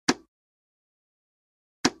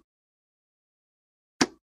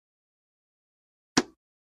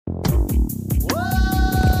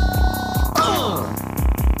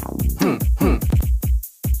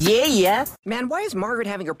Yeah. Man, why is Margaret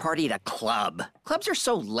having her party at a club? Clubs are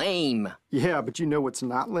so lame. Yeah, but you know what's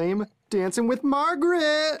not lame? Dancing with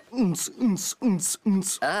Margaret! It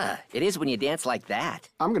is when you dance like that.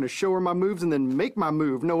 I'm gonna show her my moves and then make my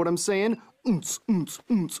move, know what I'm saying? Time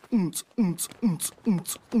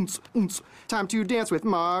to dance with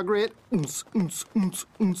Margaret.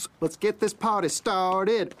 Let's get this party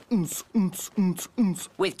started.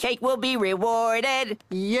 With cake we'll be rewarded.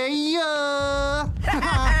 Yeah!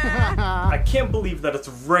 I can't believe that it's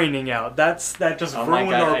raining out. That just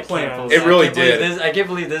ruined our plans. It really did. I can't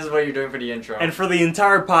believe this is what you're doing for the intro. And for the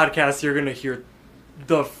entire podcast, you're gonna hear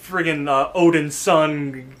the friggin' Odin's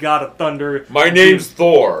son, God of Thunder. My name's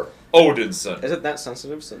Thor. Odinson. Is it that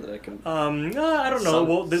sensitive so that I can... I don't know.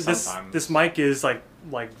 Well, this mic is like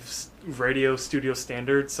radio studio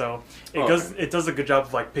standard, so it does a good job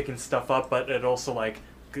of like picking stuff up, but it also like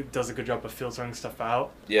does a good job of filtering stuff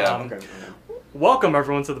out. Yeah. Welcome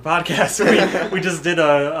everyone to the podcast. We just did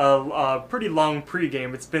a pretty long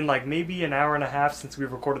pregame. It's been like maybe an hour and a half since we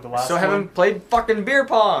recorded the last one. So haven't played fucking beer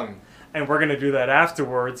pong. And we're gonna do that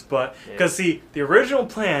afterwards, but because see, the original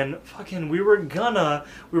plan, we were gonna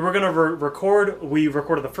record. We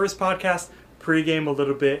recorded the first podcast, pregame a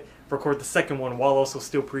little bit, record the second one while also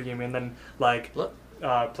still pregaming, and then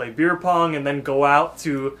play beer pong, and then go out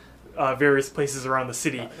to various places around the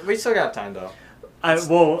city. We still got time though.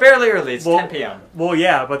 Fairly early. It's 10 p.m. Well,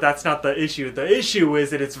 yeah, but that's not the issue. The issue is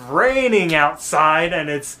that it's raining outside and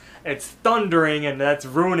it's thundering, and that's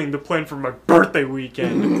ruining the plan for my birthday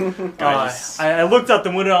weekend. I looked out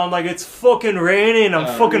the window. I'm like, it's fucking raining. I'm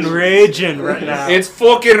fucking raging right now. It's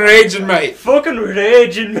fucking raging, mate. Fucking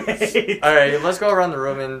raging, mate. All right, let's go around the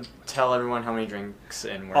room and tell everyone how many drinks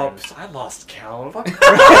in we're in. I lost count.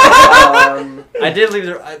 I did leave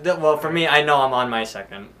well, for me, I know I'm on my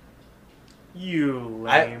second. You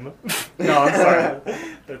lame. No, I'm sorry.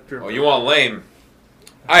 Oh, you want lame?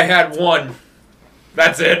 I had one.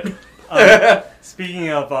 That's it. Speaking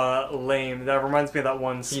of lame, that reminds me of that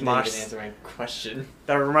one Smosh. He didn't even answer my question.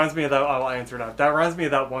 That reminds me of that. I'll answer it out. That reminds me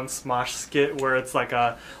of that one Smosh skit where it's like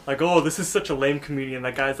oh, this is such a lame comedian.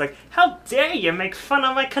 That guy's like, how dare you make fun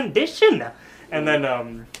of my condition? And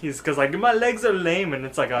then he's because like my legs are lame, and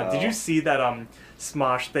it's like, did you see that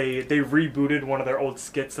Smosh, they rebooted one of their old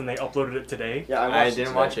skits and they uploaded it today. Yeah, I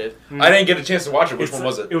didn't watch it. I didn't get a chance to watch it. Which one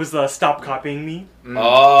was it? It was Stop Copying Me.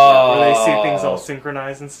 Oh. Where they see things all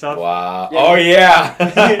synchronized and stuff. Wow. Yeah. Oh, yeah.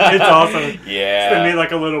 It's awesome. Yeah. So they made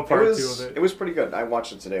like a little part 2 of it. It was pretty good. I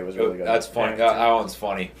watched it today. It was really good. That's funny. That one's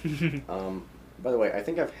funny. By the way, I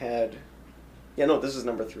think I've had... Yeah, no, this is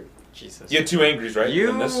number 3. Jesus. You had 2 angries, right?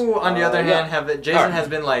 You, on the other hand, have it. Jason has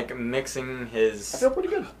been like mixing his... I feel pretty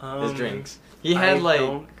good. His drinks. He had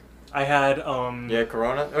I had Yeah,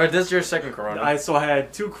 Corona? Or this is your second Corona? I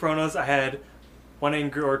had 2 Coronas. I had 1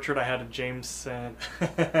 Angry Orchard. I had a Jameson.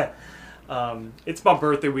 It's my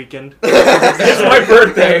birthday weekend. It's my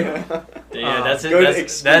birthday. Yeah, that's it.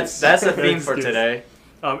 That's the theme for today.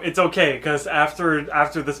 It's okay because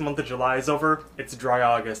after this month of July is over, it's dry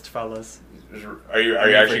August, fellas. Are you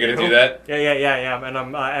actually gonna do that? Yeah, I am. And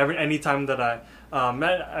I'm anytime that I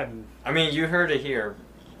mean, you heard it here.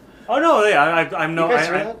 Oh no, yeah, I'm no. You guys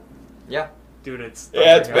heard that? Yeah. Dude, it's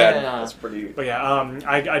it's bad. That's pretty. But yeah,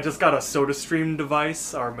 I just got a SodaStream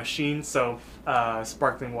device or machine, so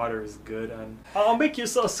sparkling water is good, and I'll make you a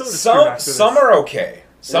SodaStream after this. Some are okay.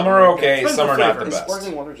 Some are okay. Some are not the Is best.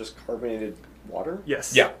 sparkling water just carbonated water?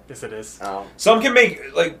 Yes. Yeah. Yes, it is. Oh. Some can make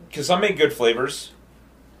because some make good flavors,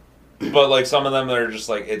 but like some of them are just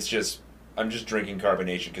like I'm just drinking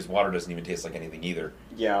carbonation because water doesn't even taste like anything either.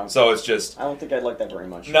 Yeah. So it's just... I don't think I'd like that very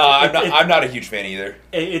much. No, I'm not a huge fan either.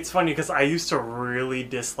 It's funny because I used to really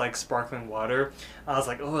dislike sparkling water. I was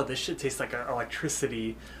like, oh, this shit tastes like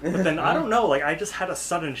electricity. But then, I don't know, like, I just had a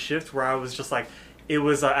sudden shift where I was just like, it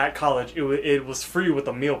was at college, it was free with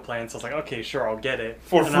a meal plan, so I was like, okay, sure, I'll get it.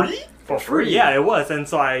 For free? For free, yeah, it was. And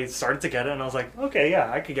so I started to get it, and I was like, okay, yeah,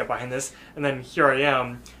 I could get behind this. And then here I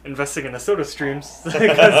am, investing in the SodaStreams,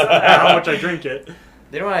 because of how much I drink it.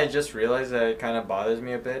 You know what I just realized that it kind of bothers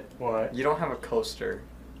me a bit? What? You don't have a coaster.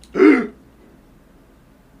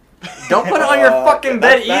 Don't put it on your fucking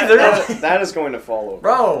bed either. That is going to fall over.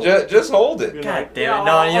 Bro. Just hold it. God damn it.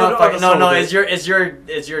 No, you know what? No, it's your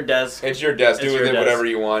desk. It's your desk. Do with it whatever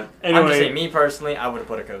you want. Anyway, I'm just saying, me personally, I would have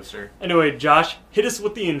put a coaster. Anyway, Josh, hit us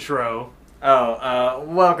with the intro.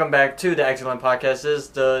 Welcome back to the Excellent Podcast. This is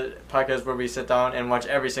the podcast where we sit down and watch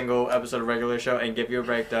every single episode of regular show and give you a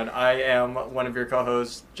breakdown. I am one of your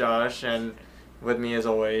co-hosts, Josh, and with me as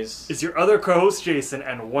always is your other co-host, Jason,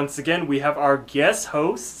 and once again, we have our guest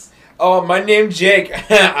hosts. Oh, my name's Jake.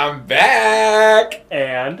 I'm back.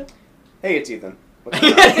 And... Hey, it's Ethan. What's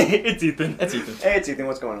going on? It's Ethan. That's Ethan. Hey, it's Ethan.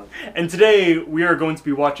 What's going on? And today we are going to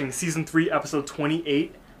be watching Season 3, Episode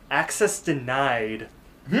 28, Access Denied.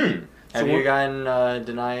 Have you gotten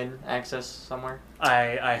denied access somewhere?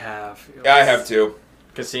 I have. Yeah, I have too.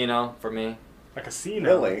 Casino for me. A casino.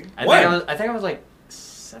 Really? I think I was like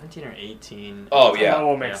 17 or 18. Oh That yeah.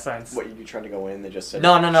 will make Yeah. sense. What, you tried to go in? They just said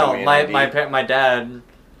No. "Show me an ID"? My dad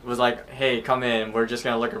was like, "Hey, come in. We're just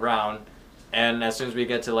gonna look around." And as soon as we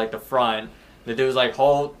get to like the front, the dude was like,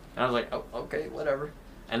 "Hold," and I was like, "Oh, okay, whatever."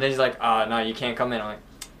 And then he's like, "No, you can't come in." I'm like,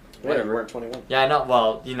 Yeah, you weren't 21. "Yeah, I know.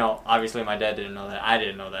 Well, obviously my dad didn't know that. I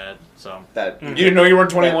didn't know that. So That You didn't know you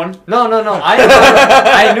weren't 21? no.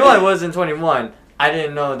 I knew I wasn't 21. I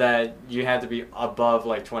didn't know that you had to be above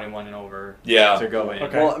like 21 and over Yeah. to go in.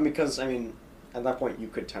 Okay. Well, because I mean, at that point you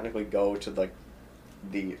could technically go to like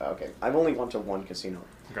the okay. I've only gone to one casino,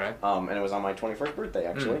 Okay. and it was on my 21st birthday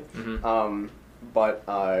actually. Mm-hmm. But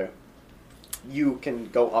you can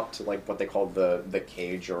go up to like what they call the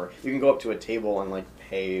cage, or you can go up to a table and like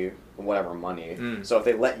pay whatever money. Mm. So if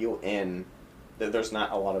they let you in, there's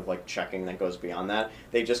not a lot of like checking that goes beyond that.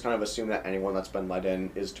 They just kind of assume that anyone that's been let in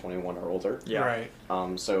is 21 or older. Yeah. Right.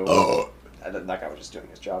 So that guy was just doing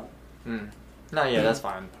his job. Mm. No, yeah, that's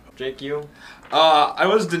fine. Jake, you? I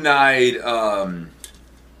was denied.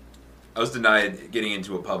 I was denied getting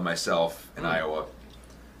into a pub myself in Iowa.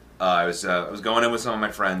 I was going in with some of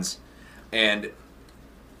my friends, and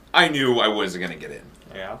I knew I wasn't gonna get in.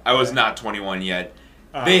 Yeah. I was not 21 yet.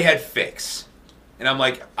 They had fakes, and I'm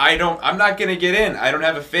like, I'm not gonna get in. I don't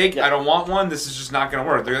have a fake. Yeah. I don't want one. This is just not gonna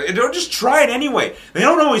work. They're like, don't just try it anyway. They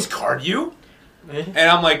don't always card you. And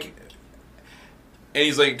I'm like, and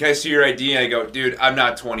he's like, "Can I see your ID?" And I go, "Dude, I'm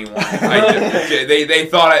not 21." They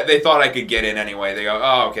thought I could get in anyway. They go,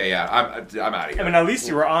 "Oh, okay, yeah, I'm out of here." I mean, at least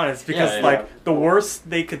you were honest, because Yeah. the worst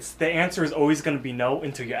the answer is always going to be no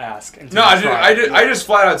until you ask. No, I just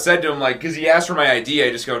flat out said to him, like, because he asked for my ID, I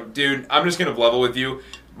just go, "Dude, I'm just gonna level with you.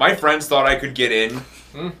 My friends thought I could get in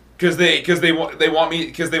because they want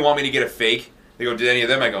me to get a fake." They go, "Did any of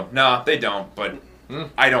them?" I go, "Nah, they don't, but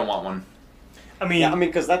I don't want one." I mean, Yeah, I mean,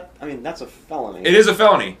 because that's a felony. It is a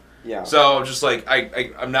felony. Yeah. So I'm just like,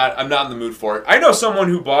 I'm not in the mood for it. I know someone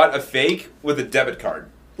who bought a fake with a debit card,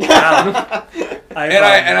 and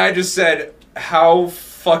I just said, "How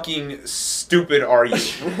fucking stupid are you?"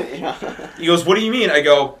 Yeah. He goes, "What do you mean?" I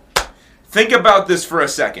go, "Think about this for a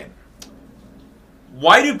second.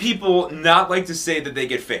 Why do people not like to say that they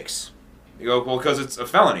get fakes?" You go, "Well, because it's a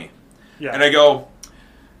felony." yeah. And I go,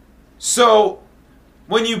 "So,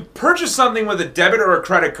 when you purchase something with a debit or a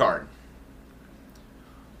credit card,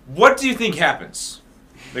 what do you think happens?"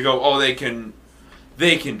 They go, "Oh, they can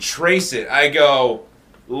trace it." I go,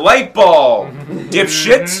 "Light bulb,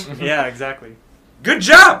 dipshit. Yeah, exactly. Good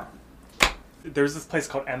job." There's this place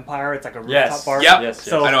called Empire. It's like a rooftop Yes. bar. Yep. Yes.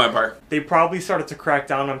 So I know Empire. they probably started to crack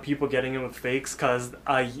down on people getting in with fakes because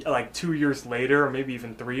like 2 years later, or maybe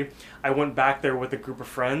even 3, I went back there with a group of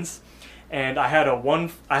friends. And I had one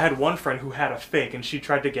friend who had a fake, and she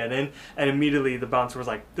tried to get in, and immediately the bouncer was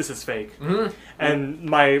like, "This is fake." Mm-hmm. And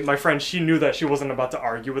my friend, she knew that she wasn't about to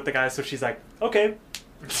argue with the guy, so she's like, "Okay."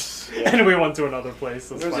 Yeah. And we went to another place.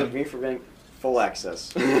 It was There's a fun. me for getting full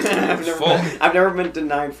access. Full. I've never been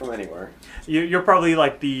denied from anywhere. You're probably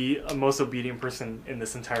like the most obedient person in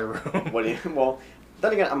this entire room. Well,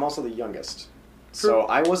 then again, I'm also the youngest. So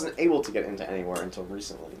I wasn't able to get into anywhere until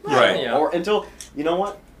recently. Right. Yeah. Or until, you know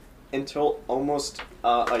what? Until almost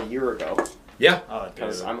a year ago. Yeah. Oh,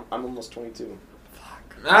 Because dude. I'm almost 22.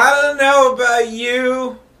 I don't know about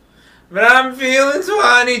you, but I'm feeling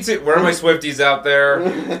 22. Where are my Swifties out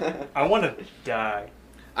there? I want to die.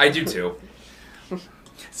 I do too.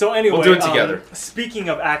 So anyway, We'll do it together. Speaking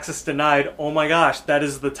of access denied, oh my gosh, that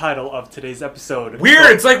is the title of today's episode.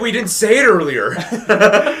 Weird. It's like we didn't say it earlier.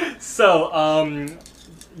 So,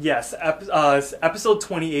 yes, episode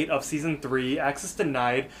 28 of season 3, access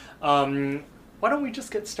denied. Why don't we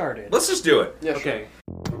just get started? Let's just do it. Yeah, sure. Okay.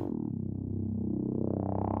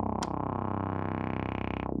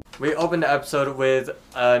 We opened the episode with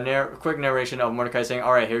a quick narration of Mordecai saying,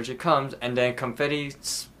 "All right, here she comes," and then confetti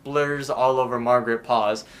splatters all over Margaret.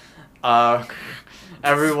 Pause.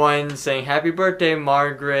 Everyone saying, "Happy birthday,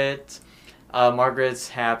 Margaret." Margaret's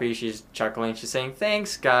happy. She's chuckling. She's saying,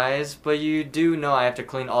 "Thanks, guys, but you do know I have to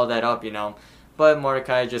clean all that up, you know." But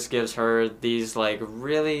Mordecai just gives her these like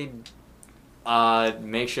really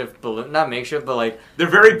makeshift balloon, not makeshift, but like They're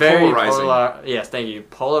very polarizing. yes, thank you.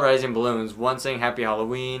 Polarizing balloons. One saying Happy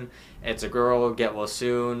Halloween. It's a girl. Get well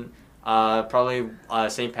soon. Probably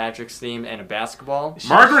St. Patrick's theme and a basketball.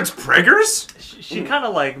 Margaret's Preggers? She kind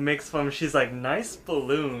of like makes fun. She's like, nice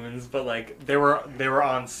balloons, but like they were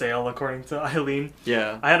on sale according to Eileen.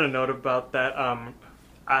 Yeah. I had a note about that.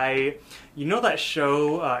 You know that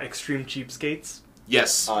show Extreme Cheapskates?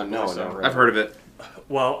 Yes. No. I've heard of it.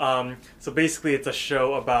 Well, so basically it's a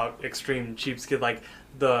show about extreme cheapskate. Like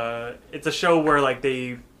it's a show where like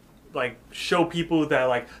they like show people that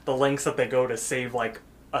like the lengths that they go to save like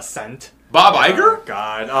a cent. Bob Iger?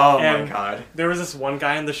 God. Oh And my God. There was this one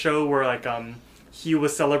guy in the show where like he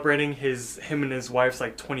was celebrating him and his wife's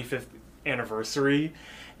like 25th anniversary,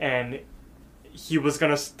 and he was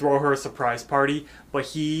gonna throw her a surprise party, but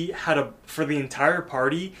for the entire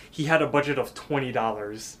party he had a budget of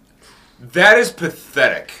 $20. That is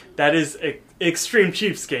pathetic. That is extreme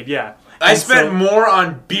cheapskate, yeah. I spent more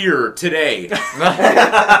on beer today than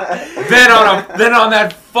on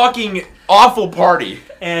that fucking awful party.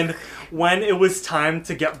 And when it was time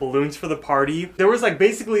to get balloons for the party, there was like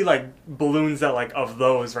basically like balloons that like of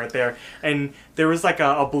those right there, and there was like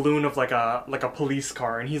a balloon of like a police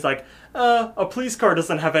car, and he's like, a police car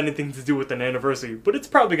doesn't have anything to do with an anniversary, but it's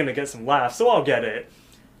probably gonna get some laughs, so I'll get it.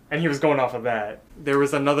 And he was going off of that. There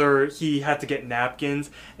was another, he had to get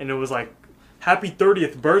napkins, and it was like, happy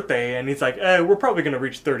 30th birthday, and he's like, we're probably going to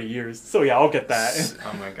reach 30 years, so yeah, I'll get that.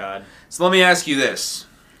 Oh my God. So let me ask you this.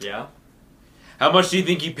 Yeah? How much do you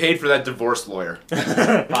think he paid for that divorce lawyer?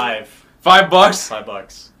 $5. $5?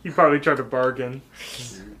 $5. He probably tried to bargain.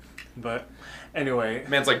 But anyway.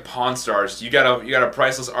 Man's like Pawn Stars. You got a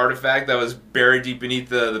priceless artifact that was buried deep beneath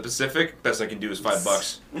the Pacific. Best I can do is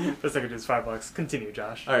 $5. Best I can do is $5. Continue,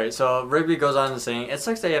 Josh. Alright, so Rigby goes on to saying, it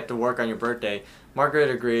sucks that you have to work on your birthday. Margaret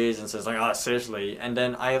agrees and says like, oh, seriously. And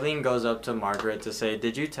then Eileen goes up to Margaret to say,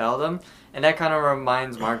 did you tell them? And that kind of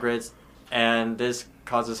reminds Margaret, and this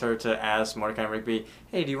causes her to ask Mordecai and Rigby,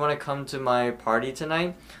 hey, do you want to come to my party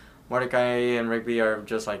tonight? Mordecai and Rigby are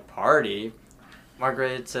just like, party?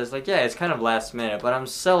 Margaret says like, yeah, it's kind of last minute, but I'm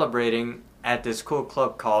celebrating at this cool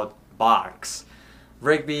club called Box.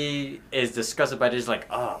 Rigby is disgusted by this, like,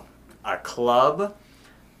 oh, a club?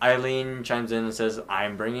 Eileen chimes in and says,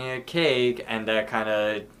 I'm bringing a cake, and that kind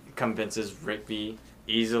of convinces Rigby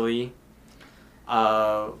easily.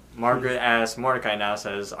 Margaret asks Mordecai now,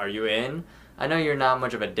 says, are you in? I know you're not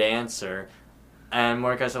much of a dancer. And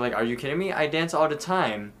Mordecai said, like, are you kidding me? I dance all the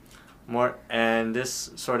time. And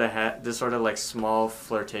this sort of like small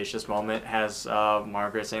flirtatious moment has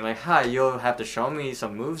Margaret saying like, hi, you'll have to show me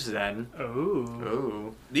some moves then.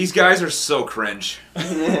 Ooh. These guys are so cringe.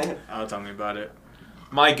 Oh, tell me about it.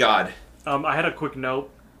 My God. I had a quick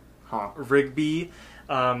note. Rigby.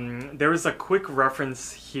 There was a quick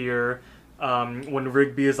reference here when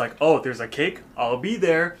Rigby is like, oh, there's a cake? I'll be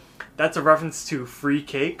there. That's a reference to Free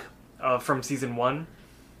Cake from season 1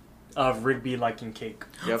 of Rigby liking cake.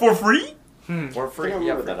 Yep. For free? For free. I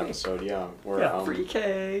remember Yeah, that episode, yeah. Where, Yeah, free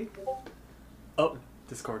cake. Oh,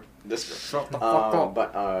 Discord. Shut the fuck up.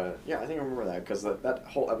 But, yeah, I think I remember that, because that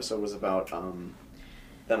whole episode was about, them,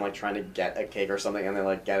 like, trying to get a cake or something, and they,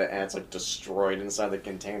 like, get it, and it's, like, destroyed inside the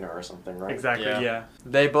container or something, right? Exactly, yeah.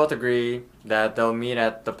 They both agree that they'll meet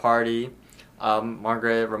at the party.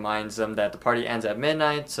 Margaret reminds them that the party ends at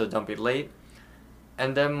midnight, so don't be late.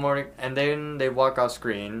 And then they walk off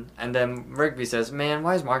screen, and then Rigby says, man,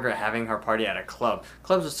 why is Margaret having her party at a club?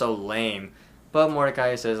 Clubs are so lame. But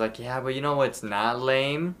Mordecai says, like, yeah, but you know what's not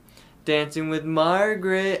lame? Dancing with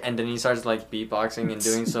Margaret. And then he starts, like, beatboxing and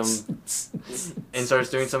doing some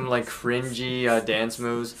like, cringy dance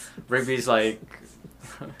moves. Rigby's like...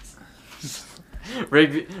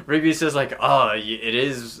 Rigby says, like, oh,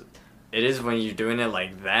 it is when you're doing it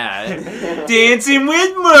like that. Dancing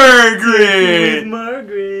with Margaret!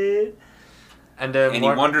 And then he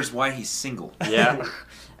wonders why he's single. Yeah.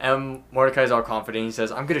 And Mordecai's all confident. He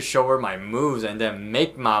says, I'm going to show her my moves and then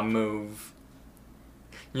make my move.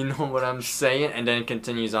 You know what I'm saying? And then it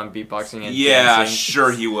continues on beatboxing and dancing.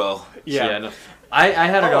 Sure he will. Yeah. No. I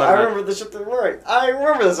had to go. I remember this shit. I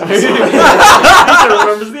remember this episode. He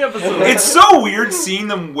remembers the episode. It's so weird seeing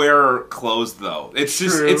them wear clothes, though. It's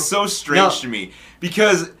just, True. it's so strange to me.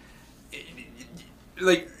 Because,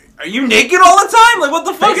 like, are you naked all the time? Like, what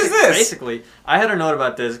the fuck is this? Basically, I had a note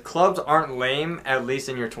about this. Clubs aren't lame, at least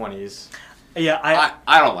in your 20s. Yeah,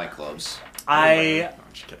 I don't like clubs. I'm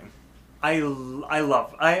just kidding. I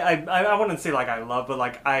wouldn't say like I love, but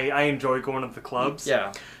like I enjoy going to the clubs.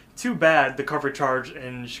 Yeah. Too bad the cover charge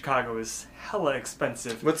in Chicago is hella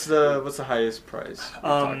expensive. What's the highest price?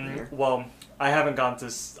 Well, I haven't gone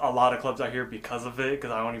to a lot of clubs out here because of it,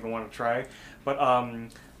 because I don't even want to try. But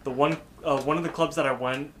the one of the clubs that I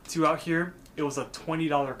went to out here, it was a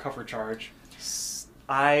 $20 cover charge.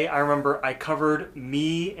 I remember I covered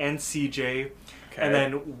me and CJ, and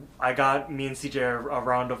then I got me and CJ a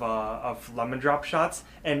round of lemon drop shots,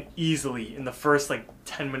 and easily in the first like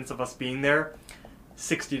 10 minutes of us being there,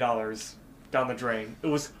 $60 down the drain. It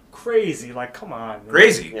was crazy. Like, come on.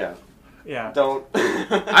 Crazy. Yeah. Yeah. Don't.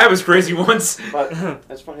 I was crazy once. But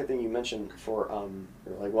that's a funny thing you mentioned for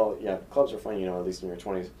you're like, well, yeah, clubs are fun, you know, at least in your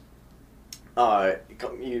 20s.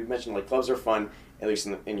 You mentioned like clubs are fun, at least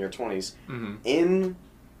in your 20s. Mm-hmm.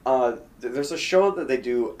 There's a show that they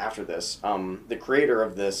do after this. The creator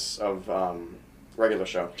of this regular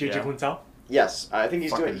show, JJ Quintel? Yes, I think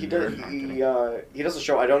he's doing. He does a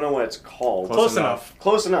show. I don't know what it's called. Close enough.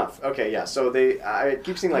 Close enough. Okay, yeah. So I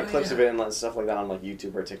keep seeing like clips of it and stuff like that on like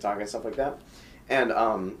YouTube or TikTok and stuff like that. And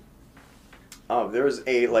there's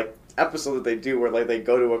a like episode that they do where like they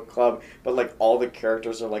go to a club, but like all the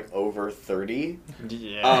characters are like over 30.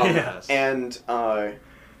 Yes. And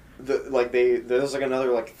there's like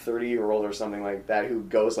another like 30-year-old or something like that who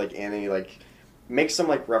goes like in and he like makes some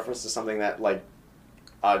like reference to something that like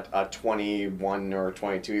a 21 or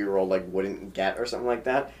 22-year-old like wouldn't get or something like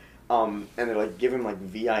that, and they like give him like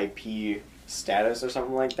VIP status or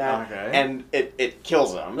something like that, and it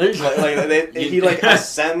kills him. He like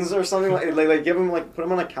ascends or something like they give him like put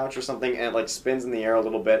him on a couch or something and it like spins in the air a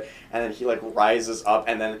little bit and then he like rises up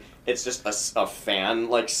and then it's just a fan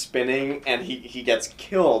like spinning and he gets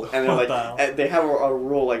killed and they're like they have a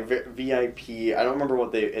rule like VIP. I don't remember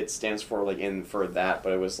what it stands for like for that,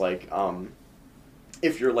 but it was like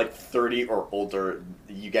if you're like 30 or older,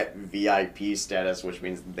 you get VIP status, which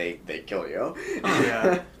means they kill you.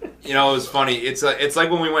 Yeah. You know, it was funny. It's like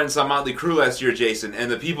when we went and saw Motley Crue last year, Jason, and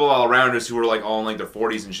the people all around us who were like all in like their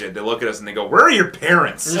 40s and shit, they look at us and they go, "Where are your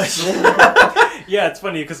parents?" Yeah, it's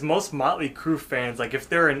funny because most Motley Crue fans, like if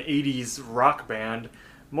they're an 80s rock band,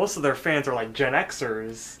 most of their fans are like Gen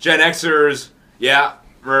Xers. Gen Xers, yeah.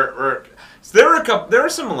 So there are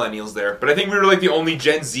some millennials there, but I think we were like the only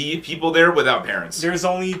Gen Z people there without parents. There's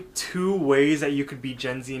only two ways that you could be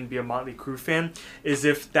Gen Z and be a Motley Crue fan, is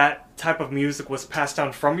if that type of music was passed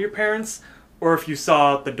down from your parents, or if you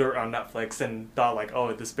saw The Dirt on Netflix and thought like,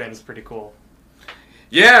 oh, this band is pretty cool.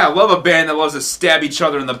 Yeah, I love a band that loves to stab each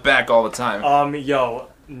other in the back all the time. Yo,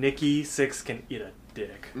 Nikki Sixx can eat a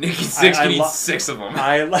dick. Nikki Sixx can eat 6 of them.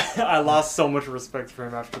 I lost so much respect for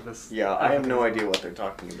him after this. Yeah, I have no idea what they're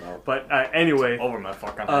talking about. But anyway, Over my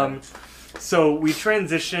fucking head. so we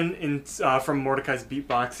transition in from Mordecai's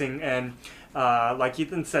beatboxing, and like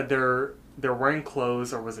Ethan said, they're wearing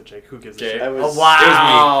clothes, or was it Jake? Who gives a shit? Wow!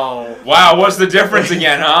 It was me. Wow, what's the difference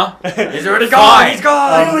again, huh? He's already gone. He's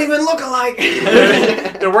gone. They don't even look alike.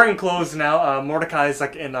 They're wearing clothes now. Mordecai's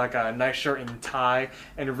like in like a nice shirt and tie,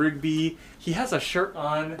 and Rigby, he has a shirt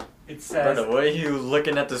on. It says. Brenda, why are you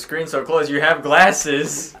looking at the screen so close? You have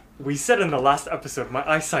glasses. We said in the last episode, my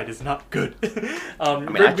eyesight is not good. I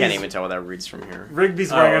mean, I can't even tell what that reads from here.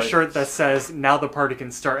 Rigby's wearing a shirt that says, "Now the party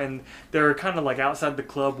can start," and they're kind of like outside the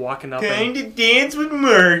club, walking up. Time to dance with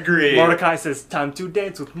Margaret. Mordecai says, "Time to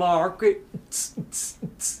dance with Margaret.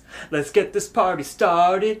 Let's get this party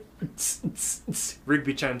started."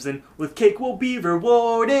 Rigby chimes in, "With cake we'll be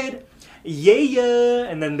rewarded. Yeah."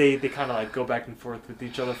 And then they kind of like go back and forth with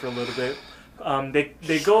each other for a little bit.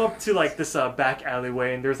 They go up to like this back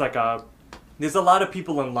alleyway, and there's a lot of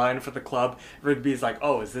people in line for the club. Rigby's like,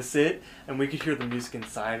 "Oh, is this it?" And we could hear the music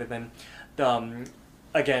inside, and then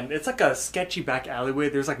again, it's like a sketchy back alleyway.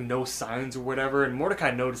 There's like no signs or whatever, and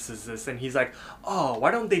Mordecai notices this, and he's like, "Oh,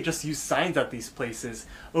 why don't they just use signs at these places?"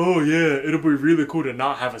 "Oh yeah, it'll be really cool to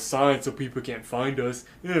not have a sign so people can't find us.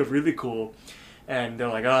 Yeah, really cool." And they're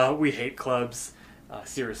like, "Oh, we hate clubs,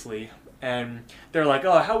 seriously." And they're like,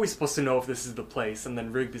 "Oh, how are we supposed to know if this is the place?" And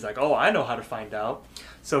then Rigby's like, "Oh, I know how to find out."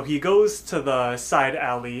 So he goes to the side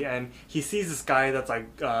alley, and he sees this guy that's like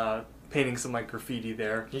painting some like graffiti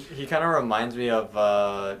there. He kind of reminds me of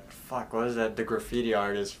what is that? The graffiti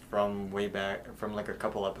artist from way back, from like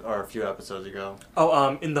a few episodes ago.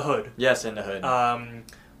 Oh, In the Hood. Yes, In the Hood.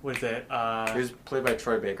 What is it? He was played by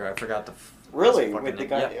Troy Baker. I forgot the. Really? With the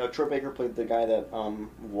guy, Troy Baker played the guy that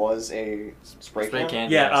was a spray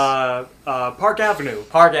can? Yeah, yes. Park Avenue.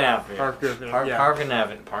 Park Avenue. Park Avenue.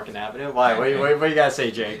 Park Avenue. Why? What you gotta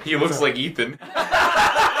say, Jake? He looks like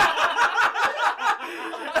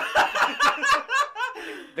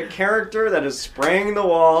A character that is spraying the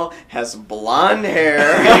wall, has blonde hair,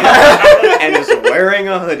 and is wearing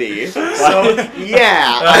a hoodie. So,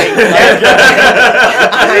 yeah,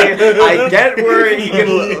 I get where he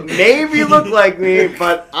can maybe look like me,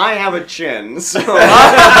 but I have a chin, so...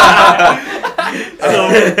 That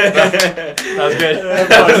was good.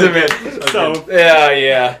 That was So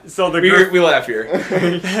Yeah. So the we laugh here.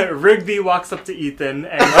 Rigby walks up to Ethan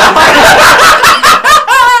and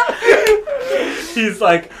he's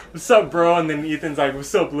like, "What's up, bro?" And then Ethan's like,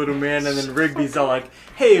 "What's up, little man?" And then Rigby's all like,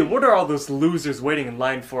 "Hey, what are all those losers waiting in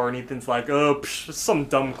line for?" And Ethan's like, "Oh, some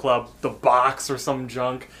dumb club, the Box or some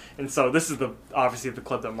junk." And so this is obviously the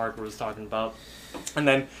club that Margaret was talking about. And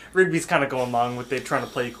then Rigby's kind of going along with it, trying to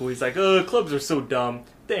play cool. He's like, "Oh, clubs are so dumb.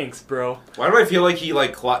 Thanks, bro." Why do I feel like he's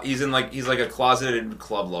like a closeted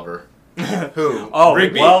club lover? Who? Oh,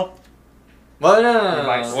 Rigby. well, Well,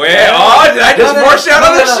 no. Wait, did I just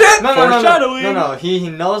foreshadow this shit? Foreshadowing. No. He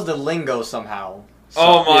knows the lingo somehow.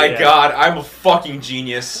 Oh my yeah. god, I'm a fucking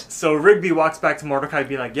genius. So Rigby walks back to Mordecai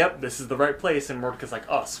being like, "Yep, this is the right place." And Mordecai's like,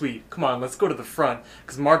 "Oh, sweet. Come on, let's go to the front.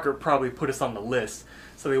 Because Margaret probably put us on the list."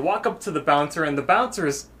 So they walk up to the bouncer, and the bouncer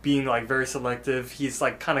is being, like, very selective. He's,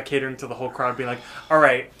 like, kind of catering to the whole crowd, being like, "All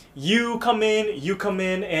right, you come in,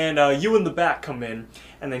 and you in the back come in."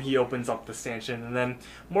 And then he opens up the stanchion. And then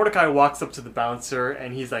Mordecai walks up to the bouncer,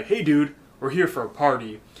 and he's like, "Hey, dude, we're here for a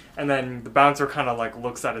party." And then the bouncer kind of, like,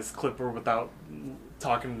 looks at his clipper without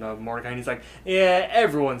talking to Mordecai, and he's like, "Yeah,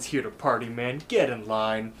 everyone's here to party, man. Get in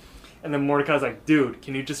line." And then Mordecai's like, "Dude,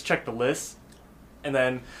 can you just check the list?" And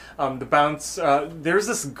then there's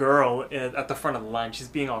this girl at the front of the line. She's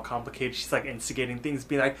being all complicated. She's like instigating things,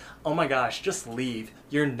 being like, "Oh my gosh, just leave.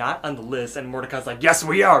 You're not on the list." And Mordecai's like, "Yes,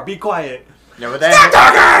 we are. Be quiet." Yeah, with Stop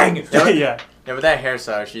that, talking! Yeah. yeah, with that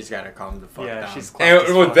hairstyle, she's gotta calm the fuck Yeah, down. she's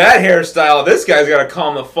And with that hairstyle, this guy's gotta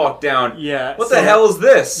calm the fuck down. Yeah. What the hell is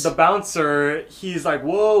this? The bouncer, he's like,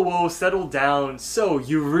 whoa, settle down. So,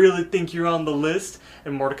 you really think you're on the list?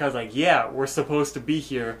 And Mordecai's like, "Yeah, we're supposed to be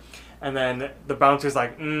here." And then the bouncer's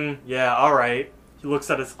like, "Yeah, alright." He looks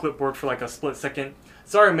at his clipboard for like a split second.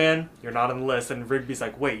 "Sorry, man, you're not on the list." And Rigby's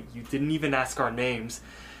like, "Wait, you didn't even ask our names."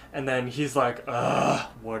 And then he's like,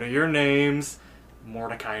 "What are your names?"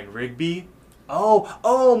 "Mordecai and Rigby."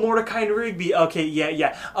 Oh, Mordecai and Rigby. Okay,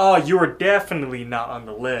 yeah. "Oh, you are definitely not on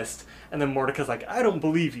the list." And then Mordecai's like, "I don't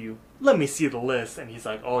believe you. Let me see the list." And he's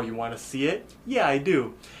like, "Oh, you want to see it?" "Yeah, I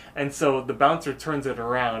do." And so the bouncer turns it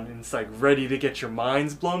around and it's like, "Ready to get your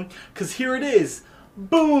minds blown? Because here it is.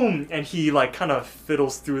 Boom!" And he like kind of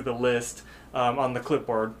fiddles through the list on the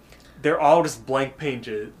clipboard. They're all just blank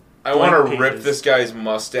pages. I want to rip this guy's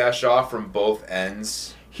mustache off from both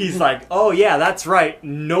ends. He's like, "Oh yeah, that's right.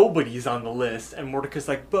 Nobody's on the list." And Mordecai's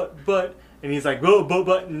like, but. And he's like,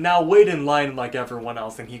 but now wait in line like everyone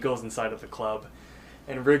else. And he goes inside of the club.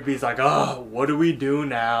 And Rigby's like, "Oh, what do we do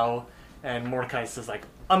now?" And Mordecai says like,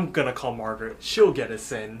 "I'm gonna call Margaret. She'll get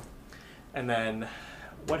us in." And then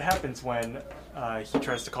what happens when he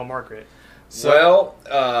tries to call Margaret? Sorry, go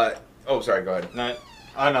ahead.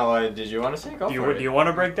 I don't know. Did you want to say? Go for it. Do you want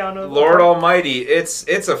to break down a Lord Almighty,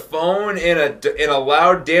 it's a phone in a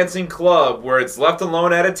loud dancing club where it's left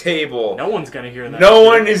alone at a table. No one's gonna hear that. No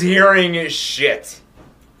one is hearing shit.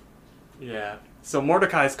 Yeah. So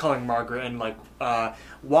Mordecai's calling Margaret, and like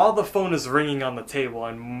while the phone is ringing on the table,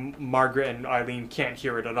 and Margaret and Eileen can't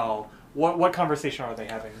hear it at all. What conversation are they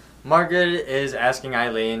having? Margaret is asking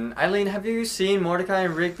Eileen, "Have you seen Mordecai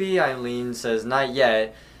and Rigby?" Eileen says, "Not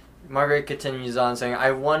yet." Margaret continues on saying,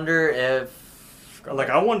 "I wonder if..."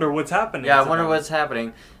 I wonder what's happening. Yeah, I wonder what's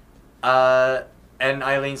happening. And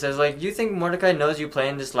Eileen says, "You think Mordecai knows you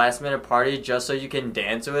plan this last minute party just so you can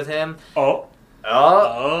dance with him?" Oh.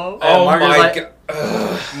 Oh my god.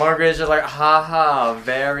 Margaret's just like, "Ha,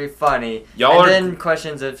 very funny." Then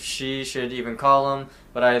questions if she should even call him.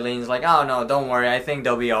 But Eileen's like, "Oh no, don't worry. I think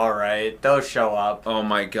they'll be alright. They'll show up." Oh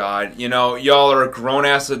my god. Y'all are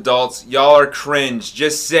grown-ass adults. Y'all are cringe.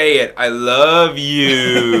 Just say it. I love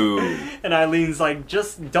you. And Eileen's like,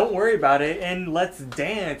 "Just don't worry about it and let's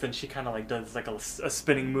dance." And she kind of like does like a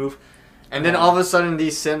spinning move. And then all of a sudden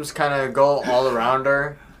these Sims kind of go all around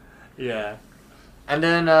her. Yeah. And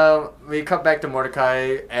then we cut back to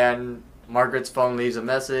Mordecai, and Margaret's phone leaves a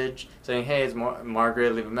message saying, "Hey, it's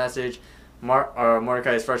Margaret, leave a message."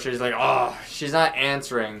 Mordecai is frustrated. He's like, "Oh, she's not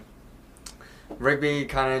answering." Rigby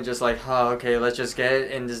kind of just like, "Oh, okay, let's just get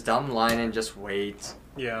in this dumb line and just wait."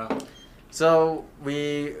 Yeah. So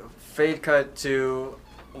we fade cut to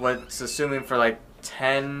what's assuming for like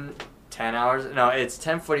 10 hours. No, it's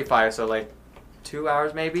 10:45, so like 2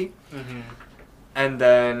 hours maybe. Mm-hmm. And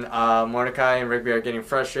then Mordecai and Rigby are getting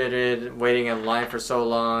frustrated, waiting in line for so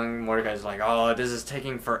long. Mordecai's like, "Oh, this is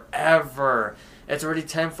taking forever. It's already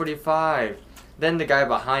 10:45." Then the guy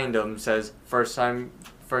behind him says, first time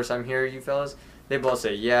here, you fellas?" They both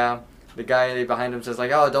say, "Yeah." The guy behind him says,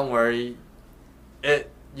 like, "Oh, don't worry.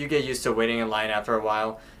 You get used to waiting in line after a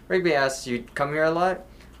while." Rigby asks, "You come here a lot?"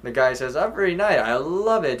 The guy says, "Every night. I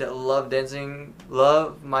love it. Love dancing.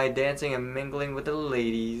 Love my dancing and mingling with the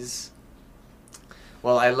ladies."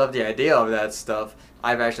 Well, I love the idea of that stuff.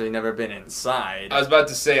 I've actually never been inside. I was about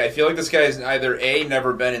to say, I feel like this guy has either A,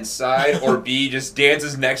 never been inside, or B, just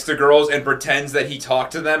dances next to girls and pretends that he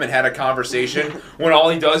talked to them and had a conversation, when all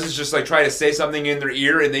he does is just like try to say something in their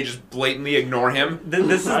ear and they just blatantly ignore him.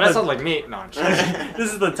 This is that sounds like me. No, I'm just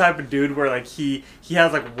this is the type of dude where like he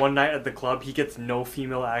has like one night at the club, he gets no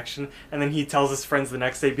female action, and then he tells his friends the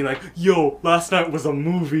next day, being like, "Yo, last night was a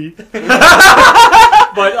movie."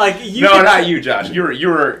 But like, not you, Josh. You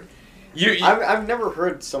were. I've never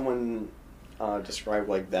heard someone describe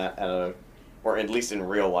like that or at least in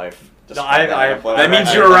real life. That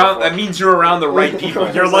means you're around. That means you're around the right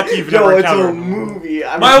people. You're lucky you've Yo, never it's a encountered movie.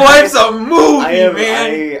 My wife's a movie,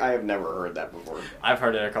 man. I have never heard that before. I've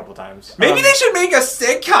heard it a couple times. Maybe they should make a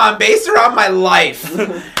sitcom based around my life.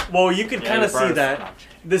 Well, you could kind of see brothers- that.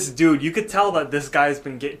 This dude, you could tell that this guy's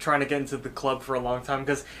been trying to get into the club for a long time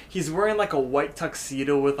because he's wearing like a white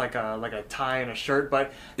tuxedo with like a tie and a shirt,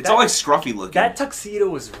 but It's all like scruffy looking. that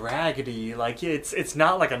tuxedo is raggedy. Like it's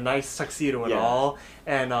not like a nice tuxedo at all.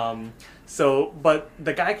 And but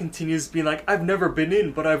the guy continues being like, "I've never been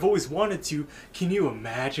in, but I've always wanted to. Can you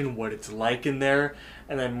imagine what it's like in there?"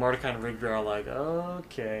 And then Mordecai and Rigby are like,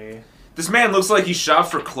 "Okay." This man looks like he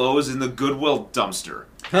shopped for clothes in the Goodwill dumpster.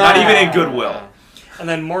 Not even in Goodwill. And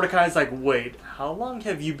then Mordecai's like, "Wait, how long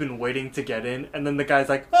have you been waiting to get in?" And then the guy's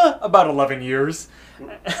like, "About 11 years."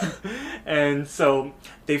 And so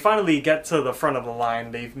they finally get to the front of the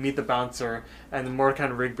line. They meet the bouncer, and then Mordecai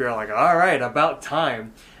and Rigby are like, "All right, about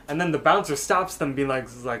time." And then the bouncer stops them, being like,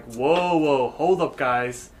 "Whoa, hold up,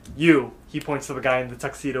 guys. You," he points to the guy in the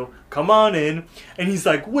tuxedo, "come on in." And he's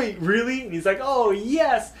like, "Wait, really?" And he's like, "Oh,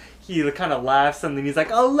 yes." He kind of laughs, and then he's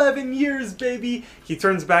like, 11 years, baby. He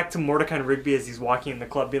turns back to Mordecai and Rigby as he's walking in the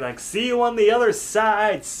club, being like, "See you on the other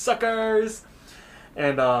side, suckers."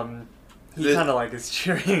 And he kind of like is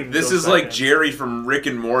cheering. This is like Jerry from Rick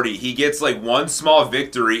and Morty. He gets like one small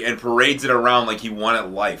victory and parades it around like he won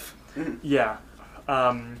at life. Yeah.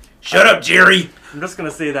 Shut up, Jerry! I'm just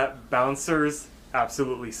gonna say that bouncers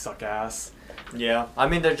absolutely suck ass. Yeah, I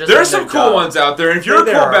mean they're just. There's some cool ones out there. And if you're a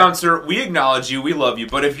There cool are. bouncer, we acknowledge you, we love you.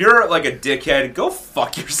 But if you're like a dickhead, go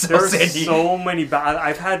fuck yourself, There's Sandy. so many.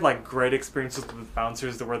 I've had like great experiences with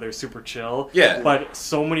bouncers where they're super chill. Yeah. But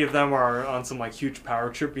so many of them are on some like huge power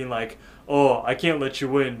trip, being like, "Oh, I can't let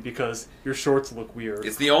you in because your shorts look weird."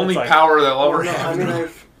 It's the only like, power they'll ever No, have. I mean,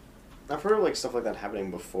 I've heard of like stuff like that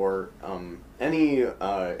happening before. Any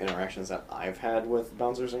interactions that I've had with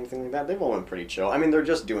bouncers or anything like that, they've all been pretty chill. I mean, they're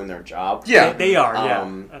just doing their job. Yeah. They are.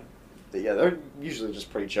 Yeah, they're usually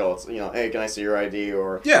just pretty chill. It's, "Hey, can I see your ID?"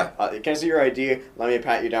 Or Yeah. "Can I see your ID? Let me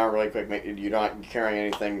pat you down really quick. You're not carrying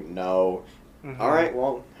anything? No." Mhm. All right,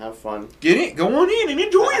 well, have fun. Get in, go on in and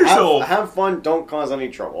enjoy yourself. Have fun. Don't cause any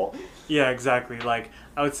trouble. Yeah, exactly. Like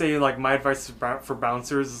I would say, like my advice for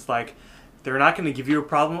bouncers is like, they're not going to give you a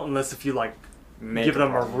problem unless if you like give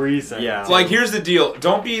them a reason. Yeah. It's like, here's the deal.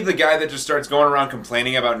 Don't be the guy that just starts going around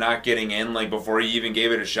complaining about not getting in, like, before you even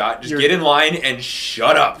gave it a shot. Just get in line and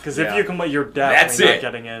shut up. Because if you complain, you're definitely That's not it.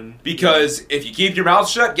 getting in. Because if you keep your mouth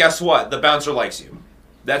shut, guess what? The bouncer likes you.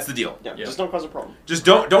 That's the deal. Yeah, just don't cause a problem. Just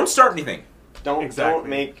don't start anything.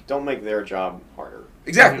 Exactly. Don't make their job harder.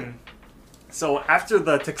 Exactly. Mhm. So after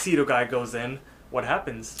the tuxedo guy goes in, what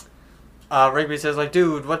happens? Rigby says like,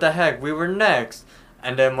 "Dude, what the heck? We were next."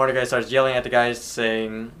 And then Mordecai starts yelling at the guys,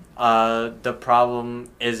 saying, "The problem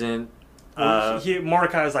isn't."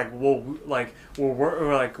 Mordecai is like, "Well,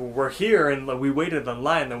 we're here and like, we waited in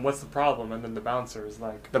line. Then what's the problem?" And then the bouncer is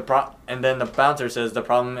like, And then the bouncer says, "The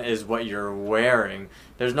problem is what you're wearing.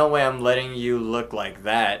 There's no way I'm letting you look like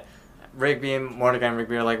that." Mordecai and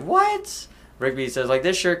Rigby are like, "What?" Rigby says, like,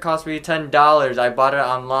 "This shirt cost me $10. I bought it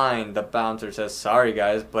online." The bouncer says, "Sorry,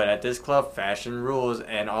 guys, but at this club, fashion rules,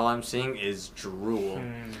 and all I'm seeing is drool."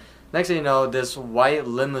 Next thing you know, this white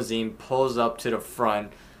limousine pulls up to the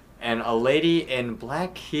front, and a lady in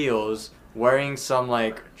black heels wearing some,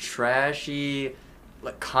 like, trashy,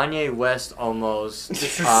 like, Kanye West almost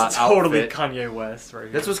 "This is totally outfit. Kanye West right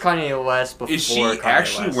here." This was Kanye West before Is she Kanye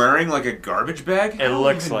actually West. wearing, like, a garbage bag? It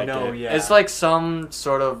looks even like know, it. yeah. It's like some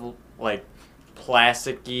sort of, like,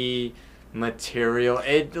 plasticky material.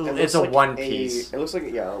 It's looks a like one piece. It looks like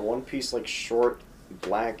a one piece, like short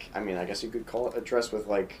black. I mean, I guess you could call it a dress with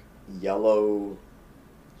like yellow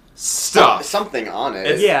Stuff. something on it.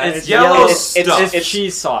 It's yellow yellow. stuff. It's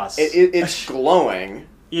cheese sauce. It's glowing.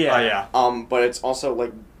 Yeah. Oh yeah. But it's also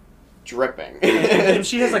like dripping. And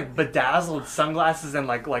she has like bedazzled sunglasses and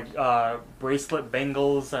like bracelet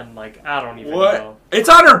bangles and like I don't even What? know. It's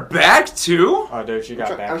on her back too? Oh, dude, she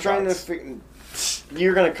got back I'm trying to shots. figure.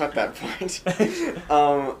 You're gonna cut that point.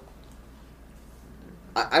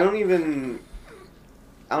 I don't even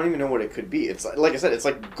know what it could be. It's like I said, it's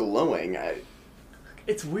like glowing.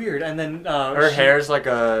 It's weird. And then Her hair's like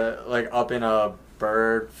up in a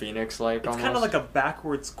bird phoenix like It's almost. kind of like a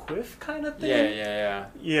backwards quiff kind of thing. Yeah.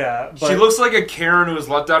 Yeah. But She looks like a Karen who was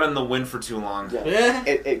left out in the wind for too long. Yeah.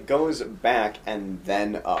 It goes back and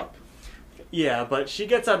then up. Yeah, but she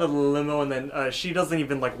gets out of the limo and then she doesn't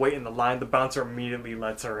even like wait in the line. The bouncer immediately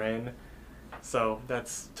lets her in. So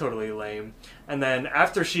that's totally lame. And then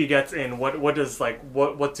after she gets in, what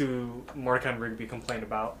do Mordecai and Rigby complain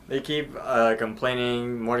about? They keep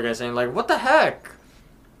complaining. Mordecai saying like, "What the heck?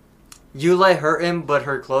 You let her in, but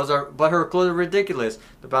her clothes are ridiculous."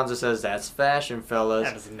 The bouncer says, "That's fashion, fellas."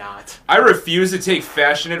 That is not. I refuse to take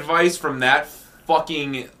fashion advice from that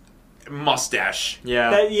fucking mustache.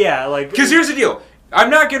 Yeah. Like Because here's the deal.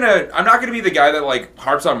 I'm not gonna be the guy that like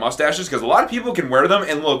harps on mustaches because a lot of people can wear them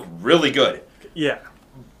and look really good. Yeah.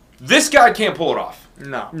 This guy can't pull it off.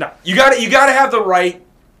 No. You gotta have the right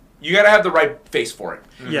face for it.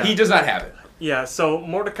 Yeah. He does not have it. Yeah, so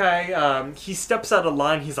Mordecai, he steps out of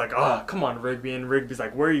line. He's like, "Oh, come on, Rigby." And Rigby's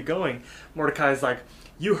like, "Where are you going?" Mordecai's like,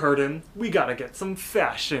 "You heard him. We gotta get some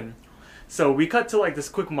fashion." So we cut to like this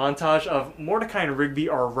quick montage of Mordecai and Rigby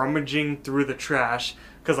are rummaging through the trash.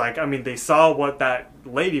 Because, like, I mean, they saw what that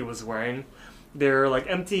lady was wearing. They're, like,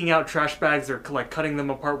 emptying out trash bags. They're, like, cutting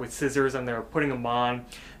them apart with scissors, and they're putting them on.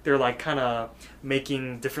 They're, like, kind of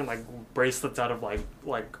making different, like, bracelets out of,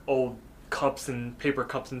 like old cups and paper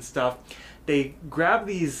cups and stuff. They grab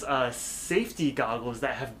these safety goggles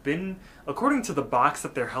that have been, according to the box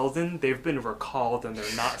that they're held in, they've been recalled and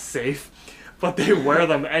they're not safe. But they wear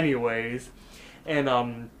them anyways.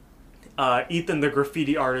 And, Ethan, the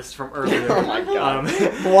graffiti artist from earlier. Oh my god!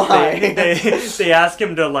 Why? They ask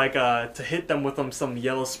him to like to hit them with some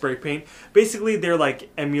yellow spray paint. Basically, they're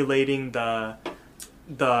like emulating the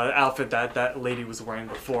outfit that lady was wearing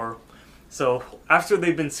before. So after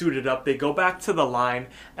they've been suited up, they go back to the line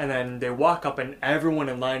and then they walk up and everyone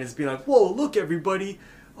in line is being like, "Whoa, look everybody!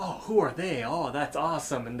 Oh, who are they? Oh, that's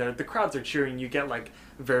awesome!" And the crowds are cheering. You get like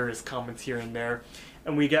various comments here and there,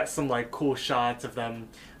 and we get some like cool shots of them.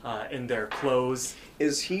 In their clothes.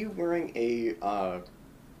 Is he wearing a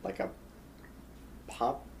like a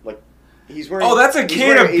pop? Like he's wearing? Oh, that's a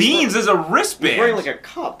can of beans He's as a wristband. wearing like a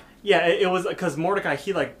cup. Yeah, it was because Mordecai,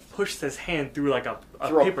 he like pushed his hand through like a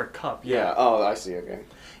paper cup. Yeah. Oh, I see. Okay.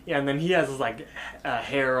 Yeah, and then he has his like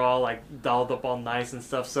hair all like dolled up all nice and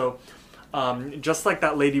stuff. So just like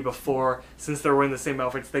that lady before, since they're wearing the same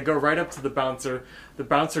outfits, they go right up to the bouncer. The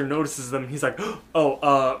bouncer notices them. He's like,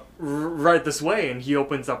 "Oh, right this way," and he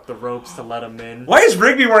opens up the ropes to let him in. Why is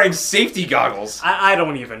Rigby wearing safety goggles? I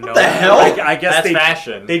don't even know. What the hell? I guess That's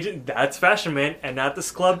fashion. That's fashion, man. And at this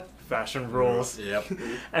club, fashion rules. Yep.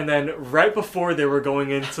 And then right before they were going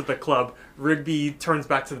into the club, Rigby turns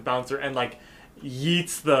back to the bouncer and like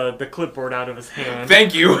yeets the clipboard out of his hand.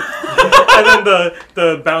 Thank you. And then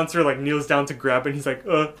the bouncer like kneels down to grab it and he's like,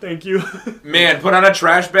 thank you. Man, put on a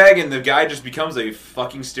trash bag and the guy just becomes a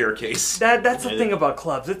fucking staircase. That's the thing about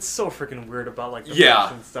clubs. It's so freaking weird about like the Yeah.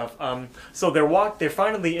 fashion stuff. So they're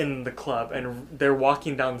finally in the club and they're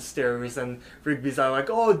walking down the stairs and Rigby's like,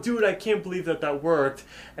 "Oh dude, I can't believe that worked."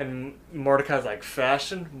 And Mordecai's like,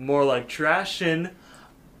 "Fashion? More like trashin'."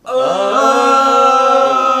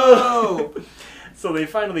 Oh! So they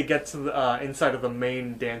finally get to the inside of the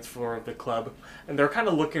main dance floor of the club, and they're kind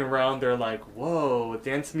of looking around. They're like, "Whoa,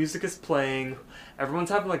 dance music is playing.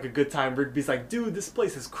 Everyone's having like a good time." Rigby's like, "Dude, this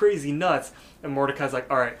place is crazy nuts." And Mordecai's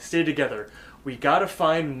like, "All right, stay together. We gotta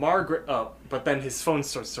find Margaret." Oh, but then his phone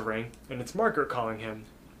starts to ring, and it's Margaret calling him.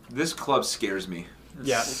 This club scares me.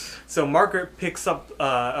 Yeah. So Margaret picks up,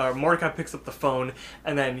 Mordecai picks up the phone,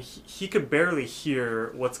 and then he could barely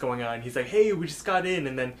hear what's going on. He's like, "Hey, we just got in,"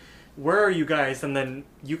 and then, "Where are you guys?" And then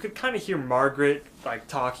you could kind of hear Margaret like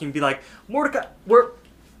talking, be like, "Mordecai,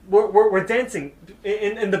 we're dancing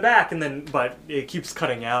in the back," and then but it keeps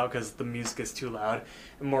cutting out because the music is too loud.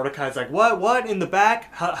 And Mordecai's like, "What in the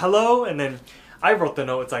back? Hello?" And then I wrote the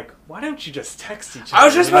note. It's like, why don't you just text each other? I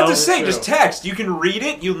was just about to say, True. just text. You can read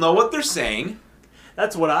it. You'll know what they're saying.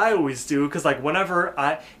 that's what I always do. Because like whenever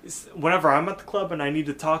I'm at the club and I need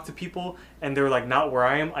to talk to people and they're like not where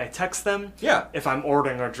I am, I text them. Yeah. If I'm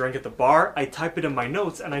ordering a drink at the bar, I type it in my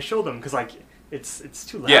notes and I show them because like it's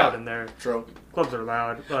too loud Yeah. in there. True. Clubs are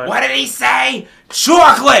loud. But What did he say?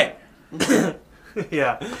 Chocolate!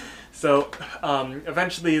 yeah. So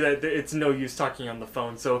eventually, it's no use talking on the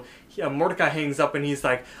phone. So Mordecai hangs up and he's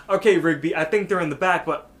like, "Okay, Rigby, I think they're in the back,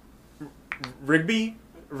 but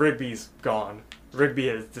Rigby's gone. Rigby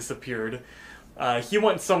has disappeared. He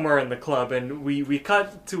went somewhere in the club, and we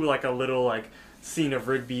cut to like a little like scene of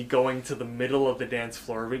Rigby going to the middle of the dance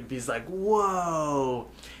floor. Rigby's like, whoa."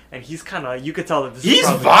 And he's kind of, you could tell that this He's is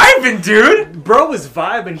probably... vibing, dude! Bro is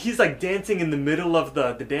vibing. He's like dancing in the middle of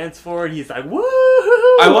the dance floor, and he's like, woo!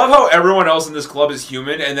 I love how everyone else in this club is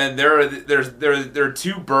human, and then there are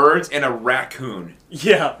two birds and a raccoon.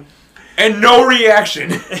 Yeah. And no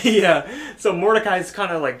reaction. Yeah. So Mordecai's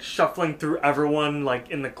kind of like shuffling through everyone like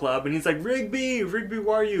in the club, and he's like, Rigby, where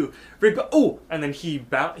are you? Rigby, oh! And then he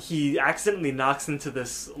accidentally knocks into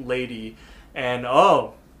this lady, and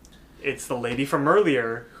it's the lady from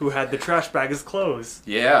earlier who had the trash bag as clothes.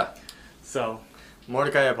 Yeah. So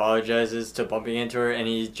Mordecai apologizes to bumping into her, and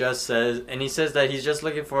he says that he's just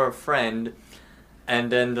looking for a friend,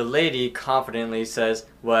 and then the lady confidently says,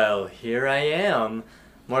 "Well, here I am."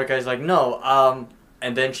 Mordecai's like, "No,"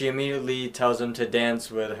 and then she immediately tells him to dance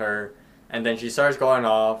with her, and then she starts going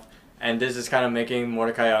off, and this is kind of making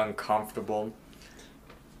Mordecai uncomfortable.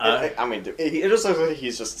 I mean, it just looks like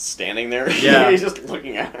he's just standing there. Yeah. He's just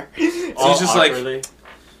looking at her. So he's just awkwardly.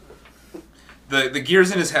 like, the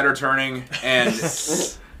gears in his head are turning, and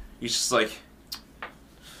he's just like,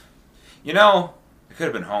 I could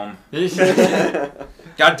have been home.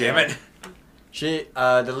 God damn it.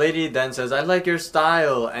 The lady then says, "I like your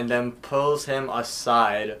style," and then pulls him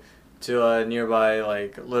aside to a nearby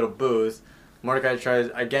like little booth. Mordecai tries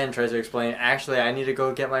to explain, "Actually, I need to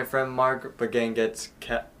go get my friend Mark," but again gets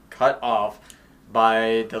cut off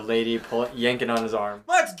by the lady yanking on his arm.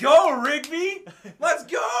 Let's go, Rigby! Let's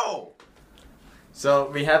go!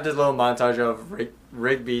 So we have this little montage of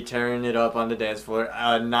Rigby tearing it up on the dance floor.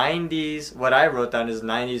 90s, what I wrote down is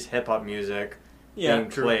 90s hip-hop music being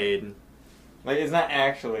true. played. Like, it's not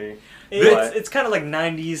actually. It's kind of like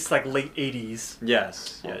 90s, like late 80s.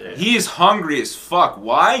 Yes. Yeah. He's hungry as fuck.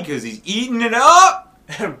 Why? Because he's eating it up!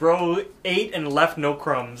 Bro ate and left no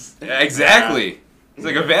crumbs. Exactly. It's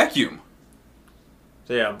like a vacuum.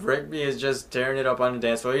 So yeah, Rigby is just tearing it up on the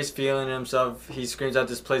dance floor. He's feeling himself. He screams out,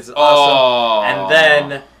 "This place is awesome." And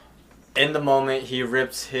then, in the moment, he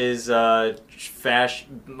rips his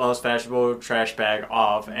most fashionable trash bag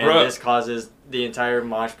off. And this causes the entire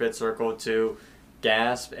mosh pit circle to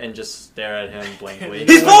gasp and just stare at him blankly.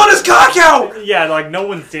 He's pulling his cock out! Yeah, like no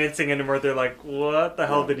one's dancing anymore. They're like, what the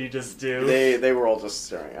hell did he just do? They were all just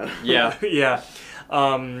staring at him. Yeah. Yeah.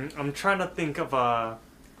 I'm trying to think of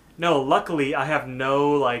no, luckily I have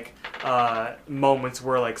no like moments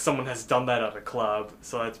where like someone has done that at a club,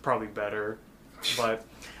 so that's probably better. But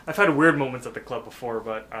I've had weird moments at the club before,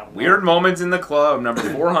 but I don't know. Weird moments in the club, number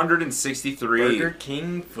 463. Burger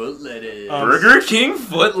King foot lettuce. Burger King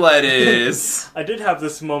foot lettuce. I did have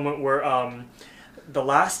this moment where the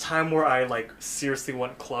last time where I like seriously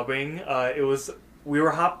went clubbing, it was we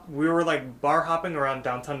were like bar hopping around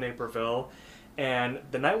downtown Naperville, and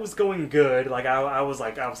the night was going good. Like I was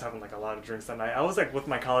having like a lot of drinks that night. I was like with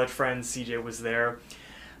my college friend, CJ was there,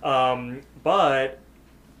 but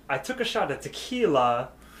I took a shot at tequila.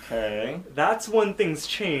 Okay. That's when things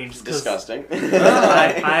changed. Disgusting.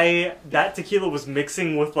 That tequila was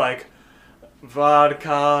mixing with like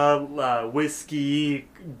vodka, whiskey,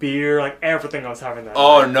 beer, like everything I was having that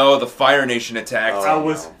Oh night. no, the Fire Nation attacked. I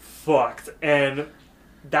was fucked. And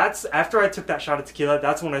that's after I took that shot of tequila,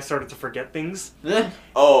 that's when I started to forget things.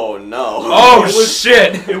 Oh no. Oh It was-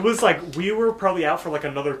 shit! It was like we were probably out for like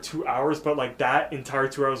another 2 hours, but like that entire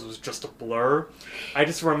 2 hours was just a blur. I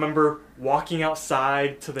just remember walking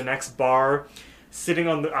outside to the next bar, sitting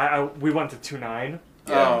on the. We went to 2-9.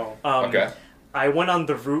 Yeah. Okay. I went on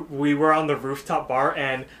the roof. We were on the rooftop bar,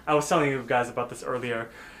 and I was telling you guys about this earlier.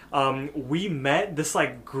 We met this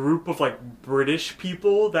like group of like British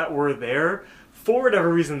people that were there. For whatever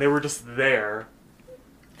reason, they were just there.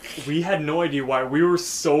 We had no idea why. We were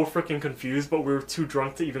so freaking confused, but we were too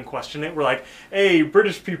drunk to even question it. We're like, "Hey,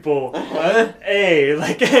 British people, hey!"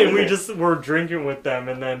 Like, and we just were drinking with them,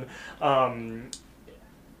 and then,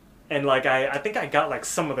 and like I think I got like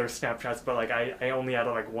some of their Snapchats, but like I only had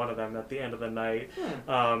like one of them at the end of the night,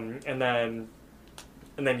 and then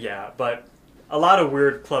yeah. But a lot of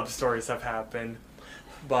weird club stories have happened,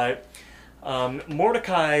 but.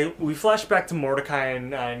 Mordecai, we flash back to Mordecai,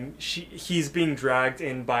 and he's being dragged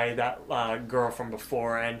in by that girl from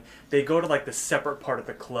before, and they go to like the separate part of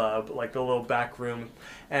the club, like the little back room,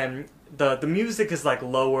 and the music is like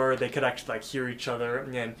lower. They could actually like hear each other,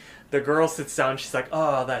 and the girl sits down. She's like,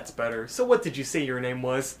 "Oh, that's better. So what did you say your name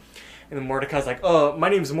was?" And then Mordecai's like, "Oh, my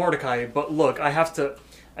name's Mordecai, but look, I have to."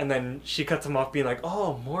 And then she cuts him off, being like,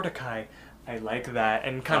 "Oh, Mordecai, I like that,"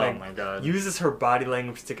 and kind of uses her body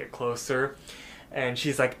language to get closer. And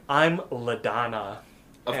she's like, "I'm LaDonna."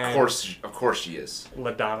 Of course she is.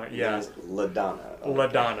 LaDonna, yeah. It is LaDonna.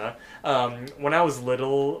 LaDonna. When I was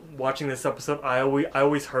little, watching this episode, I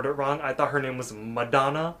always heard it wrong. I thought her name was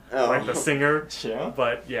Madonna, like the singer. Yeah.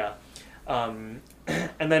 But yeah.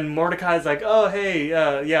 And then Mordecai's like, "Oh, hey,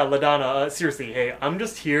 yeah, LaDonna, seriously, hey, I'm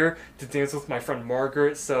just here to dance with my friend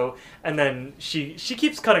Margaret, so..." And then she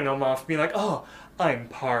keeps cutting him off, being like, "Oh, I'm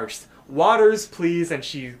parched. Waters, please." And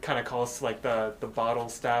she kind of calls to, like, the bottle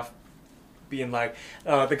staff, being like...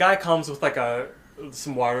 the guy comes with, like,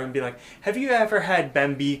 some water and be like, "Have you ever had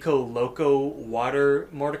Bambico Loco water,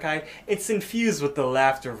 Mordecai? It's infused with the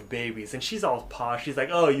laughter of babies." And she's all posh. She's like,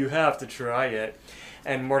 "Oh, you have to try it."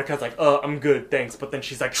 And Mordecai's like, "Oh, I'm good, thanks." But then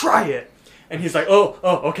she's like, "Try it!" And he's like, oh,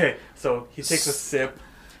 okay. So he takes a sip,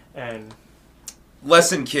 and...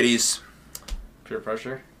 Lesson, kiddies. Peer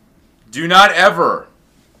pressure. Do not ever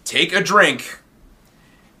take a drink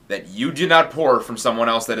that you did not pour from someone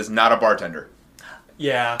else that is not a bartender.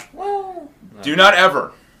 Yeah. Well... Do not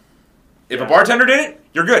ever. If a bartender did it,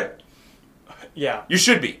 you're good. Yeah. You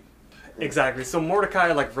should be. Exactly. So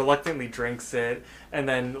Mordecai, like, reluctantly drinks it, and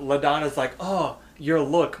then LaDonna's like, "Oh, your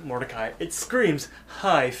look, Mordecai, it screams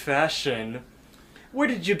high fashion. Where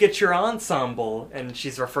did you get your ensemble?" And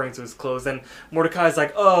she's referring to his clothes, and Mordecai's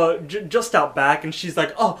like, "Oh, just out back." And she's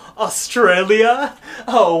like, "Oh, Australia?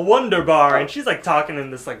 Oh, Wonderbar." And she's, like, talking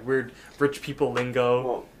in this, like, weird rich people lingo.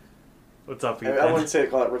 Well, What's up, I Ethan? wouldn't say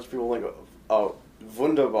call it rich people lingo. Oh,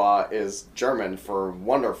 Wunderbar is German for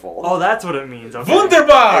wonderful. Oh, that's what it means. Okay.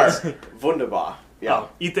 Wunderbar! Wunderbar. Yeah. Oh,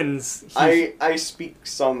 Ethan's... I speak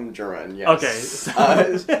some German, yes.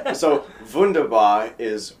 Okay. So Wunderbar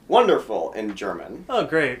is wonderful in German. Oh,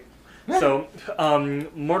 great. So,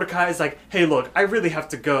 Mordecai's like, "Hey, look, I really have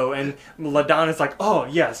to go." And LaDonna's like, "Oh,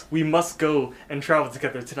 yes, we must go and travel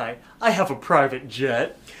together tonight. I have a private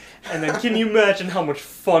jet." And then, "Can you imagine how much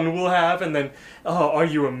fun we'll have?" And then, "Oh, are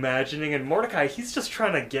you imagining?" And Mordecai, he's just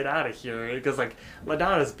trying to get out of here because, like,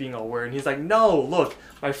 LaDonna's being all weird. And he's like, "No, look,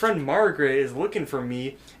 my friend Margaret is looking for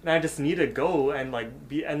me, and I just need to go and, like,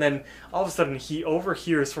 be..." And then, all of a sudden, he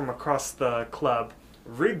overhears from across the club,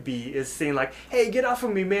 Rigby is saying, like, "Hey, get off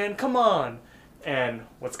of me, man, come on." And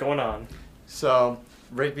what's going on? So,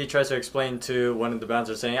 Rigby tries to explain to one of the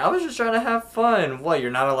bouncers, saying, "I was just trying to have fun." "What,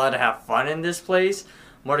 you're not allowed to have fun in this place?"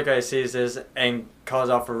 Mordecai sees this and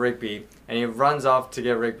calls out for Rigby, and he runs off to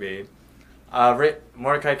get Rigby.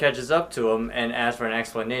 Mordecai catches up to him and asks for an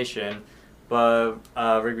explanation, but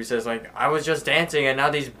Rigby says, like, "I was just dancing and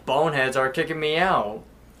now these boneheads are kicking me out."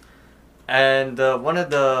 And one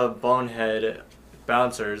of the bonehead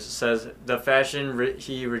bouncers says, "The fashion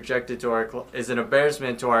he rejected to our is an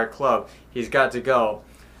embarrassment to our club. He's got to go."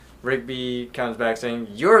 Rigby comes back saying,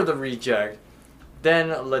 "You're the reject." Then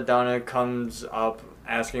LaDonna comes up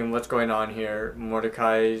asking what's going on here.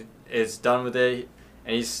 Mordecai is done with it,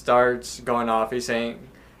 and he starts going off. He's saying,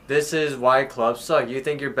 "This is why clubs suck. You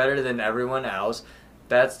think you're better than everyone else.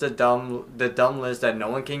 That's the dumb list that no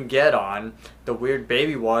one can get on. The weird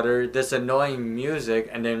baby water, this annoying music."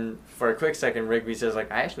 And then for a quick second, Rigby says,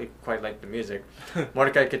 like, "I actually quite like the music."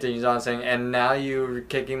 Mordecai continues on saying, "And now you're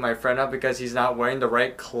kicking my friend out because he's not wearing the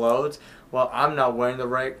right clothes? Well, I'm not wearing the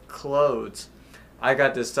right clothes. I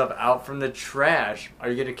got this stuff out from the trash. Are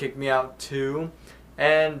you gonna kick me out too?"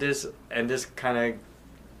 And this kind of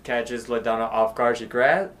catches LaDonna off guard. She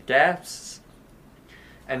gasps,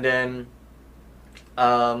 and then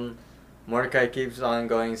Mordecai keeps on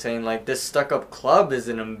going, saying, like, "This stuck-up club is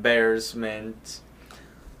an embarrassment."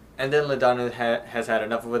 And then LaDonna has had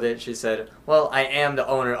enough with it. She said, "Well, I am the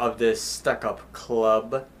owner of this stuck-up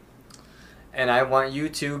club, and I want you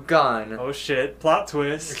two gone." Oh shit, plot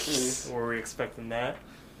twist. Were we expecting that?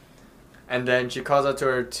 And then she calls out to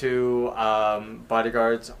her two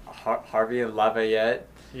bodyguards, Harvey and Lafayette.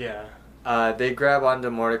 Yeah. They grab onto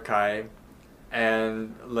Mordecai,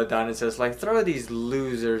 and LaDonna says, like, "Throw these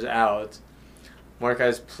losers out."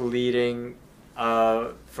 Mordecai's pleading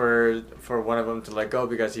for one of them to let go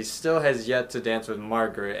because he still has yet to dance with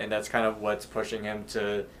Margaret, and that's kind of what's pushing him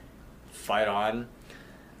to fight on.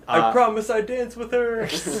 I promise I dance with her.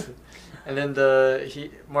 And then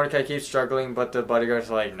Mordecai keeps struggling, but the bodyguards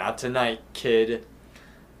are like, "Not tonight, kid."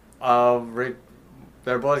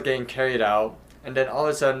 they're both getting carried out, and then all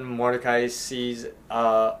of a sudden Mordecai sees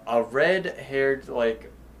a red-haired what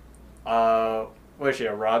is she,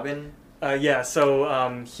 a robin? Yeah,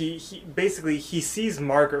 so he basically he sees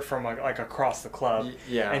Margaret from like across the club,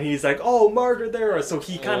 Yeah. and he's like, "Oh, Margaret there!" So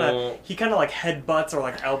he kind of like headbutts or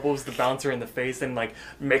like elbows the bouncer in the face and like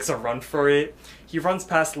makes a run for it. He runs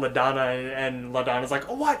past LaDonna, and LaDonna's like,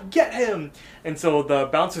 "Oh, what? Get him!" And so the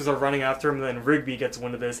bouncers are running after him. And then Rigby gets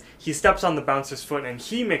wind of this. He steps on the bouncer's foot, and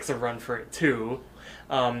he makes a run for it too.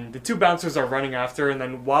 The two bouncers are running after, and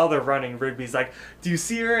then while they're running, Rigby's like, "Do you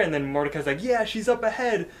see her?" And then Mordecai's like, "Yeah, she's up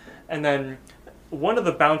ahead." And then one of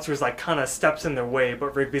the bouncers like kind of steps in their way,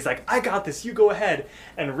 but Rigby's like, "I got this, you go ahead."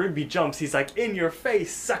 And Rigby jumps. He's like, "In your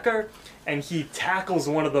face, sucker!" And he tackles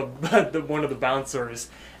one of the one of the bouncers,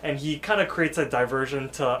 and he kind of creates a diversion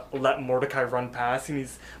to let Mordecai run past. And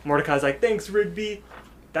Mordecai's like, "Thanks, Rigby."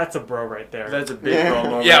 That's a bro right there. That's a big bro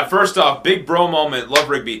moment. Yeah, first off, big bro moment. Love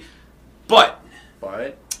Rigby. But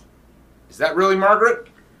is that really Margaret?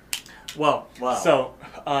 Well, Wow. so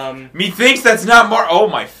Methinks that's not Oh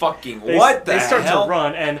my fucking what the they start hell? to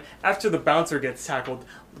run, and after the bouncer gets tackled,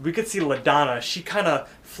 we could see LaDonna. She kind of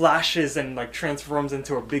flashes and like transforms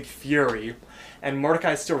into a big fury, and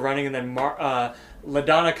Mordecai's still running, and then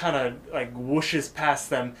LaDonna kind of like whooshes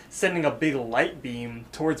past them, sending a big light beam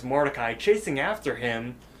towards Mordecai, chasing after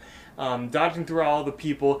him, dodging through all the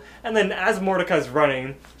people. And then as Mordecai's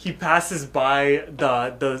running, he passes by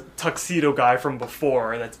the tuxedo guy from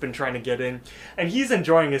before that's been trying to get in, and he's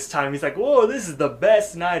enjoying his time. He's like, "Whoa, this is the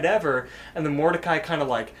best night ever." And then Mordecai kind of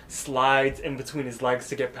like slides in between his legs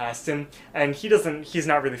to get past him, and he's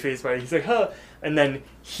not really fazed by it. He's like, "Huh." And then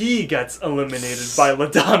he gets eliminated by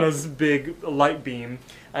LaDonna's big light beam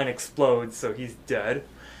and explodes, so he's dead.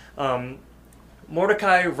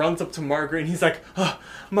 Mordecai runs up to Margaret, and he's like, "Oh,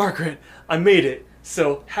 Margaret, I made it.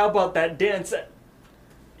 So how about that dance?"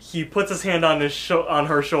 He puts his hand on on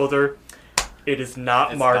her shoulder. It is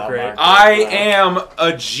not It's Margaret. not Margaret. I am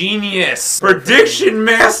a genius. Prediction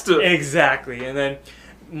master. Exactly. And then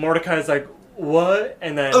Mordecai's like, "What?"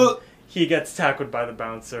 And then he gets tackled by the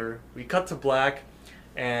bouncer. We cut to black,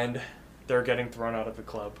 and they're getting thrown out of the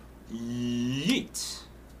club. Yeet.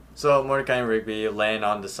 So Mordecai and Rigby land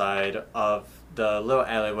on the side of the little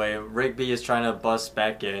alleyway. Rigby is trying to bust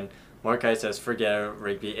back in. Mordecai says, "Forget it,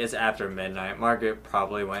 Rigby. It's after midnight. Margaret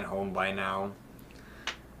probably went home by now."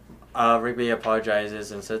 Rigby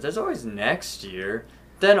apologizes and says, "There's always next year."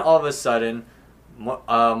 Then all of a sudden,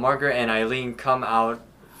 Margaret and Eileen come out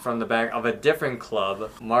from the back of a different club.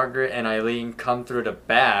 Margaret and Eileen come through the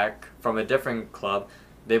back from a different club.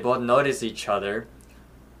 They both notice each other.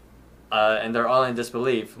 And they're all in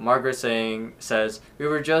disbelief. Margaret says, "We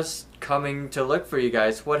were just coming to look for you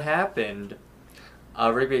guys. What happened?"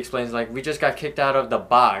 Rigby explains, like, "We just got kicked out of the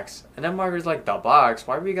box." And then Margaret's like, "The box?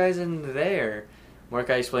 Why were you guys in there?"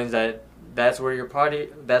 Mordecai explains that that's where you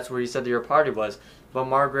said that your party was. But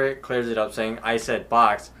Margaret clears it up, saying, "I said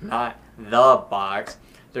box, not the box.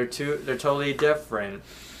 They're totally different."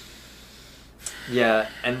 Yeah,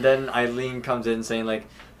 and then Eileen comes in saying, like,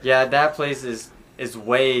 "Yeah, that place is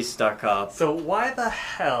way stuck up." So why the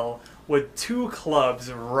hell would two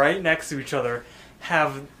clubs right next to each other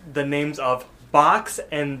have the names of Box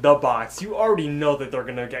and The Box? You already know that they're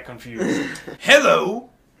gonna get confused. Hello,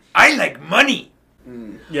 I like money.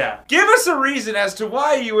 Yeah. Give us a reason as to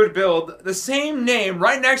why you would build the same name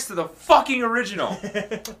right next to the fucking original.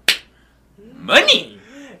 Money.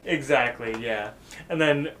 Exactly, yeah. And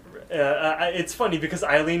then it's funny because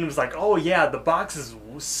Eileen was like, "Oh yeah, the box is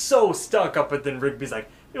so stuck up," but then Rigby's like,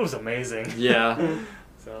 "It was amazing." Yeah.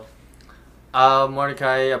 So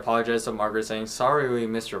Mordecai apologized to Margaret, saying, "Sorry we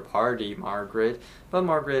missed your party, Margaret." But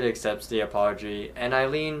Margaret accepts the apology, and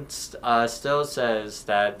Eileen still says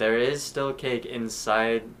that there is still cake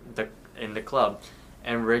inside in the club.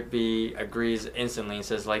 And Rigby agrees instantly and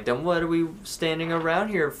says, like, "Then what are we standing around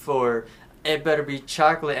here for? It better be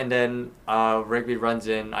chocolate." And then Rigby runs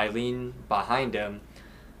in, Eileen behind him.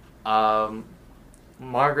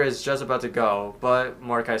 Margaret is just about to go, but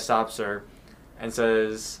Mordecai stops her and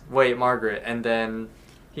says, "Wait, Margaret." And then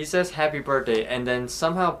he says happy birthday, and then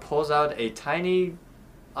somehow pulls out a tiny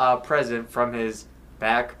present from his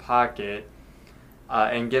back pocket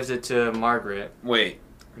and gives it to Margaret. Wait,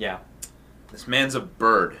 Yeah. this man's a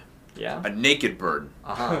bird. Yeah. A naked bird.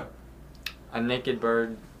 Uh-huh. A naked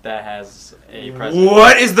bird that has a present.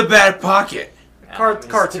 What is the back pocket?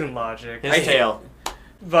 cartoon logic. His tail.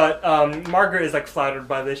 But Margaret is like flattered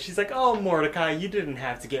by this. She's like, "Oh, Mordecai, you didn't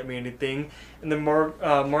have to get me anything." And then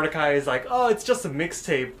Mordecai is like, "Oh, it's just a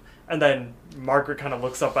mixtape." And then Margaret kind of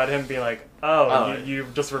looks up at him, being like, oh, you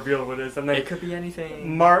just revealed what it is. And then It could be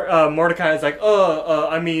anything. Mordecai is like,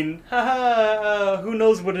 I mean, who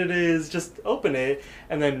knows what it is? Just open it.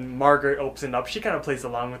 And then Margaret opens it up. She kind of plays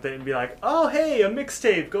along with it and be like, oh, hey, a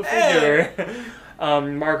mixtape. Go figure.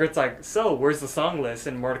 Margaret's like, so, where's the song list?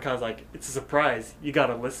 And Mordecai's like, it's a surprise. You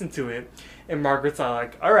gotta listen to it. And Margaret's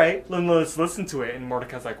like, all right, let's listen to it. And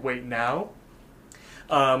Mordecai's like, wait, now?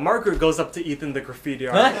 Margaret goes up to Ethan, the graffiti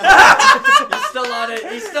artist. He's still on it.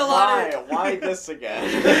 He's still on it. Why this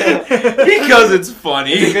again? Because it's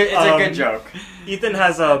funny. It's a good joke. Ethan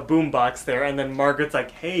has a boombox there, and then Margaret's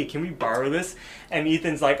like, hey, can we borrow this? And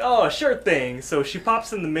Ethan's like, oh, sure thing. So she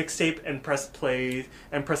pops in the mixtape and presses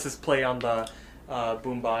play on the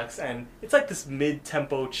boombox, and it's like this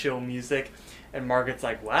mid-tempo chill music. And Margaret's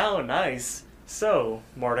like, wow, nice. So,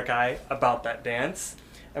 Mordecai, about that dance.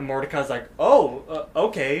 And Mordecai's like, oh,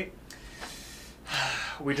 okay.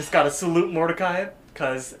 We just gotta salute Mordecai,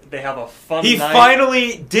 because they have a fun He night.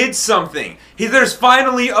 finally did something. There's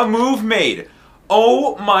finally a move made.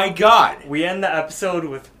 Oh my god. We end the episode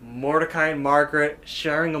with Mordecai and Margaret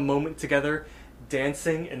sharing a moment together,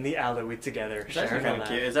 dancing in the alleyway together. It's actually kind of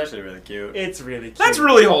cute. It's actually really cute. It's really cute. That's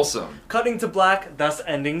really wholesome. Cutting to black, thus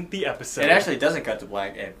ending the episode. It actually doesn't cut to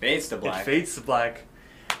black. It fades to black. It fades to black.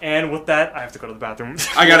 And with that, I have to go to the bathroom.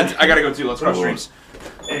 I gotta go too. Let's cross streams.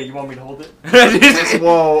 Hey, you want me to hold it?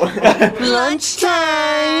 Whoa.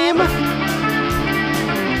 Lunchtime!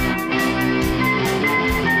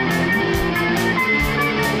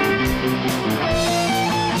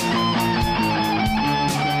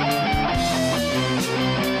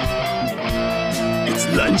 It's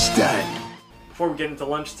lunchtime. Before we get into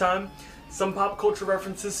lunchtime, some pop culture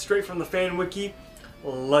references straight from the fan wiki.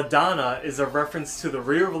 LaDonna is a reference to the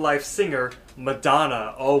real-life singer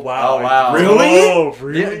Madonna. Oh wow! Oh, wow. Really? Oh Do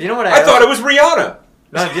really? you know what I thought it was Rihanna.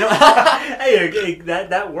 No, do you know? hey,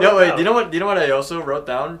 that worked. No, wait. out. Do you know what I also wrote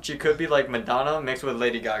down? She could be like Madonna mixed with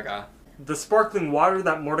Lady Gaga. The sparkling water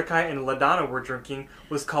that Mordecai and LaDonna were drinking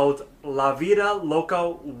was called La Vida Loca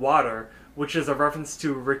water, which is a reference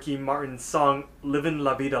to Ricky Martin's song "Livin'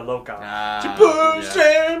 La Vida Loca." Push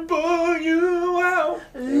and pull you out.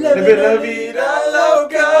 La vida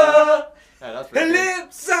loca. Yeah, that's Her pretty cool.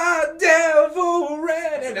 lips are devil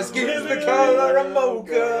red and her skin's the color of Oh,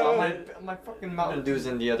 mocha. my fucking Mountain Dew's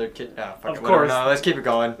in the other kid. Oh, fuck Of it, course. No, let's keep it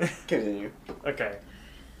going. Continue. Okay.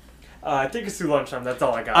 Take us through lunchtime. That's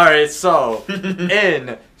all I got. Alright, so,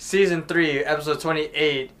 in Season 3, Episode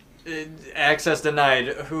 28, Access Denied,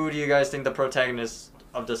 who do you guys think the protagonists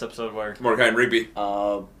of this episode were? Mordecai and Rigby.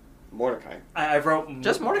 Mordecai. I wrote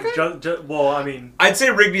Just Mordecai? Well, I mean, I'd say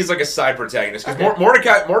Rigby is like a side protagonist because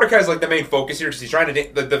Okay. Mordecai's like the main focus here because he's trying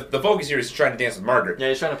to the focus here is trying to dance with Margaret. Yeah,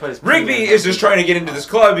 he's trying to put his... Rigby is just trying to get into this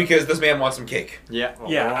club because this man wants some cake. Yeah.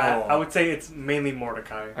 yeah, Oh. I would say it's mainly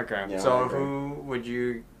Mordecai. Okay, Yeah, so I agree. who would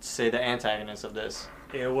you say the antagonist of this?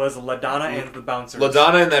 It was LaDonna and the bouncers.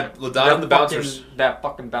 LaDonna and the bouncers. That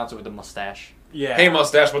fucking bouncer with the mustache. Yeah. Hey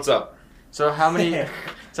mustache, what's up? So how many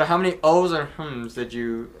O's or hms did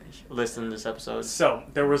you list in this episode? So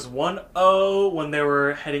there was one O when they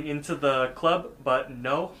were heading into the club, but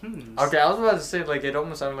no hms. Okay, I was about to say, like, it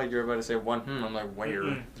almost sounded like you were about to say one I'm like, where?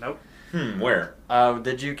 Mm-mm. Nope. Where?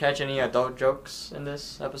 Did you catch any adult jokes in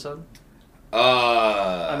this episode?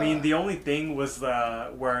 I mean, the only thing was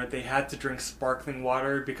where they had to drink sparkling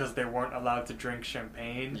water because they weren't allowed to drink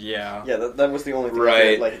champagne. Yeah. Yeah, that was the only thing.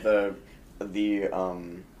 Right. Like the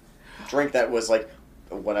drink that was like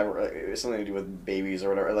whatever, it was something to do with babies or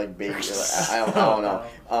whatever. Like babies. I don't know.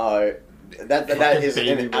 That is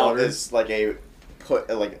Baby an out water. is like a put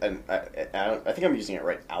like an I think I'm using it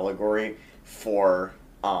right, allegory for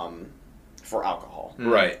alcohol.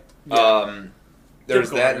 Right. Yeah. There's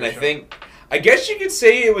Typical that, and I radio show. think I guess you could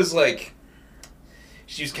say it was like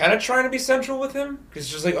she was kind of trying to be central with him because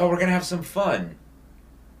she's like, oh, we're gonna have some fun.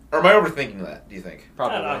 Or am I overthinking that? Do you think?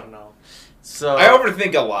 Probably. I don't know. So I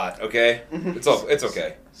overthink a lot. Okay, it's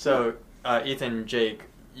okay. So, Ethan, Jake,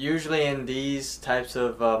 usually in these types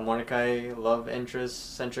of Mordecai love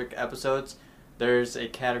interest centric episodes, there's a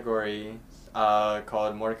category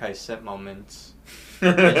called Mordecai simp moments.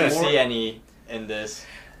 Did you see any in this?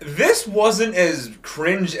 This wasn't as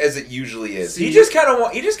cringe as it usually is. See- He just kind of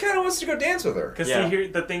wants to go dance with her. Because Yeah. here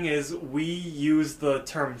the thing is, we use the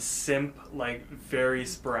term simp like very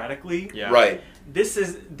sporadically. Yeah. Right.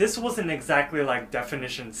 This wasn't exactly like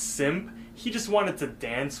definition simp. He just wanted to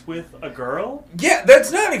dance with a girl. Yeah,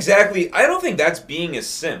 that's not exactly. I don't think that's being a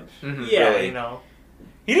simp. Mhm. Yeah, Really? you know.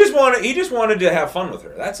 He just wanted to have fun with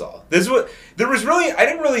her. That's all. I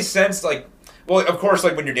didn't really sense like. Well, of course,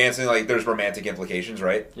 like when you're dancing, like there's romantic implications,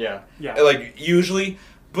 right? Yeah. Yeah. Like usually,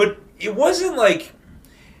 but it wasn't like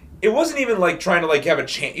it wasn't even like trying to like have a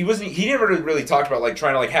chance. He never really talked about like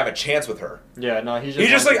trying to like have a chance with her. Yeah, no, He's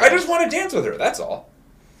just like, I just want to dance with her. That's all.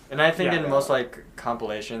 And I think in Yeah. most like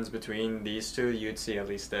compilations between these two, you'd see at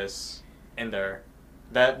least this in their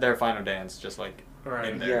final dance, just like Right.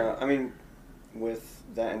 in there. Yeah, I mean, with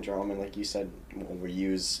that in general, I mean, like you said, we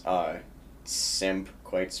use simp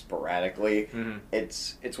quite sporadically. Mm-hmm.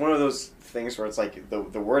 It's one of those things where it's like the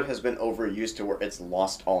word has been overused to where it's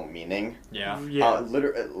lost all meaning. Yeah. Yeah.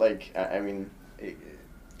 Like I mean, Yeah,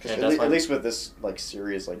 that's why- at least with this like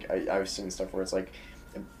series, like I've seen stuff where it's like,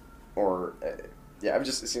 or. Yeah, I've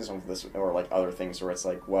just seen some of this, or like other things where it's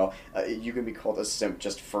like, well, you can be called a simp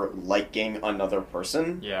just for liking another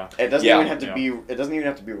person. Yeah. It doesn't Yeah. even have to Yeah. be. It doesn't even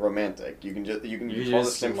have to be romantic. You can be You called a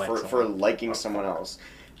just simp like for someone. liking someone else.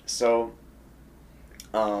 So,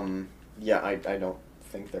 yeah, I don't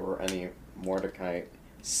think there were any Mordecai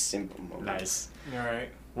simp moments. Nice. All right.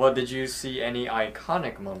 Well, did you see any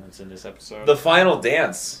iconic moments in this episode? The final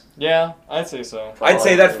dance. Yeah, I'd say so. I'd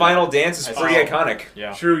say that final dance is I pretty saw- iconic.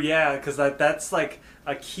 Yeah. True. Yeah, because that's like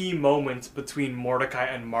a key moment between Mordecai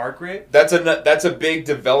and Margaret. That's a big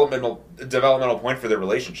developmental point for their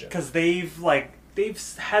relationship. Because they've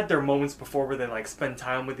had their moments before where they like spend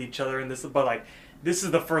time with each other and this, but like this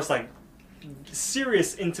is the first like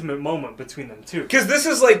serious intimate moment between them two. Because this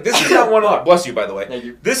is not one of bless you, by the way. Thank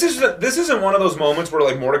you. This isn't one of those moments where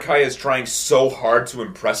like Mordecai is trying so hard to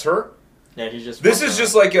impress her. Yeah, he just. This is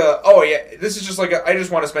just like I just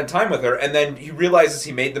want to spend time with her, and then he realizes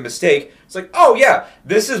he made the mistake. It's like, oh yeah,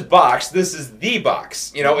 this is box. This is the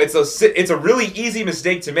box. You know, it's a really easy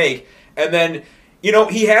mistake to make, and then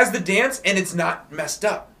he has the dance, and it's not messed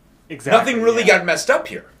up. Exactly. Nothing really got messed up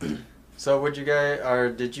here. So,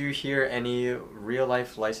 did you hear any real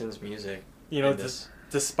life licensed music? in this?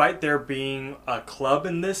 Despite there being a club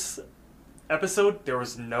in this episode, there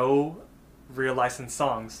was no real licensed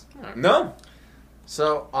songs. No.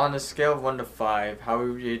 So, on a scale of 1 to 5, how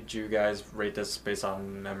would you guys rate this based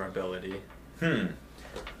on memorability?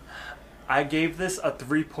 I gave this a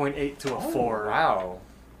 3.8 to a 4. Wow.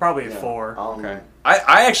 Probably a Yeah, 4. Okay.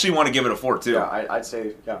 I actually want to give it a 4 too. Yeah, I'd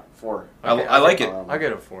say 4. I like it. I'll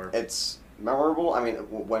get a 4. It's memorable. I mean,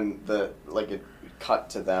 when it cut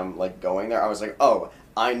to them like going there, I was like, oh,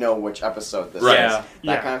 I know which episode this Right. is. Yeah. That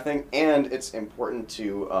Yeah. kind of thing. And it's important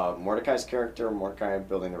to Mordecai's character, Mordecai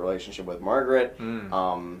building the relationship with Margaret.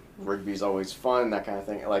 Rigby's always fun, that kind of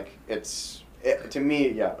thing. Like, to me,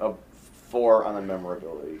 yeah, a 4 on the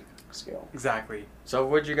memorability scale. Exactly. So,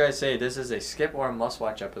 would you guys say this is a skip or a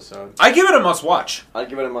must-watch episode? I give it a must watch. I'd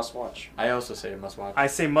give it a must-watch. I also say a must-watch. I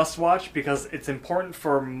say must watch because it's important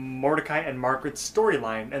for Mordecai and Margaret's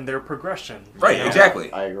storyline and their progression. Right, you know?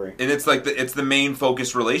 exactly. I agree. And it's like it's the main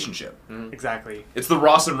focused relationship. Exactly. It's the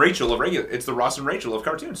Ross and Rachel of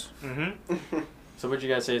cartoons. Mm-hmm. So, would you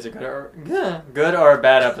guys say it's a good or a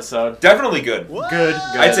bad episode? Definitely good. Good.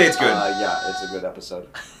 I'd say it's good. Yeah, it's a good episode.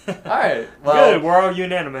 All right. Well, Good. We're all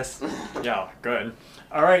unanimous. yeah, good.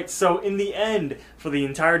 All right. So in the end, for the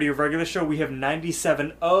entirety of regular show, we have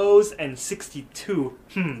 97 O's and 62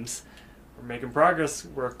 hms. We're making progress.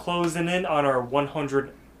 We're closing in on our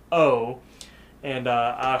 100 O. And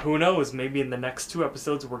who knows? Maybe in the next 2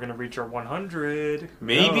 episodes, we're gonna reach our 100. Who knows?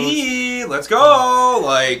 Maybe. Let's go.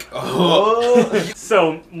 Like,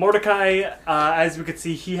 So Mordecai, as we could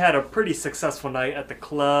see, he had a pretty successful night at the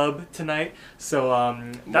club tonight. So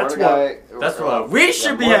that's what we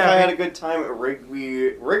should be Mordecai happy. had a good time.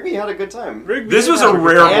 Rigby had a good time. This was a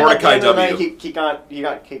rare And at the Mordecai end of the W. night, he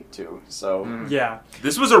got cake too. So Yeah.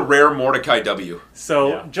 This was a rare Mordecai W. So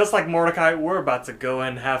Yeah. just like Mordecai, we're about to go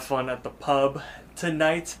and have fun at the pub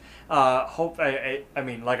tonight. I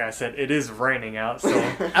mean, like I said, it is raining out, so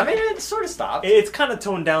I mean, it sort of stopped. it's kind of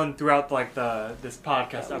toned down throughout like this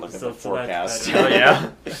podcast Look at the episode. So that's forecast. Oh,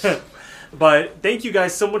 yeah. But thank you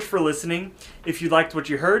guys so much for listening. If you liked what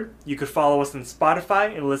you heard, you could follow us on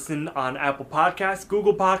Spotify and listen on Apple Podcasts,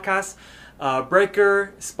 Google Podcasts,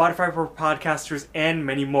 Breaker, Spotify for Podcasters, and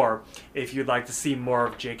many more. If you'd like to see more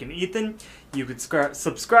of Jake and Ethan, you could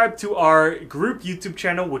subscribe to our group YouTube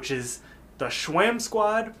channel, which is the Schwam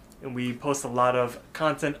Squad, and we post a lot of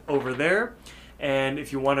content over there. And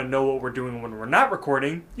if you want to know what we're doing when we're not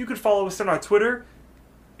recording, you could follow us on our Twitter,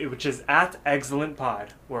 which is @ExcellentPod.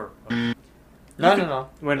 Or No.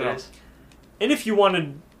 Wait, It no. is. And if you want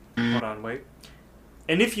to, hold on, wait.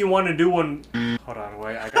 And if you want to do one, hold on,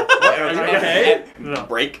 wait. I got. Okay. No.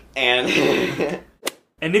 break and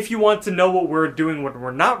And if you want to know what we're doing when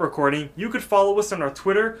we're not recording, you could follow us on our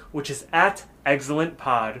Twitter, which is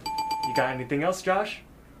 @ExcellentPod. You got anything else, Josh?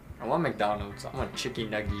 I want McDonald's. I want chicken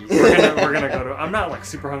nuggies. We're gonna go to. I'm not like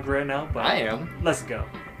super hungry right now, but I am. let's go.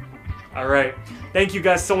 All right. Thank you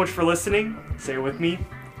guys so much for listening. Say it with me.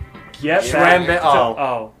 Get Swam back. ba-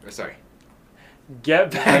 Sorry.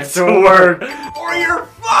 Get back to to work. Or you're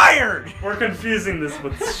fired! We're confusing this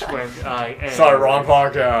with Schwem. Sorry, wrong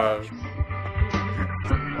podcast.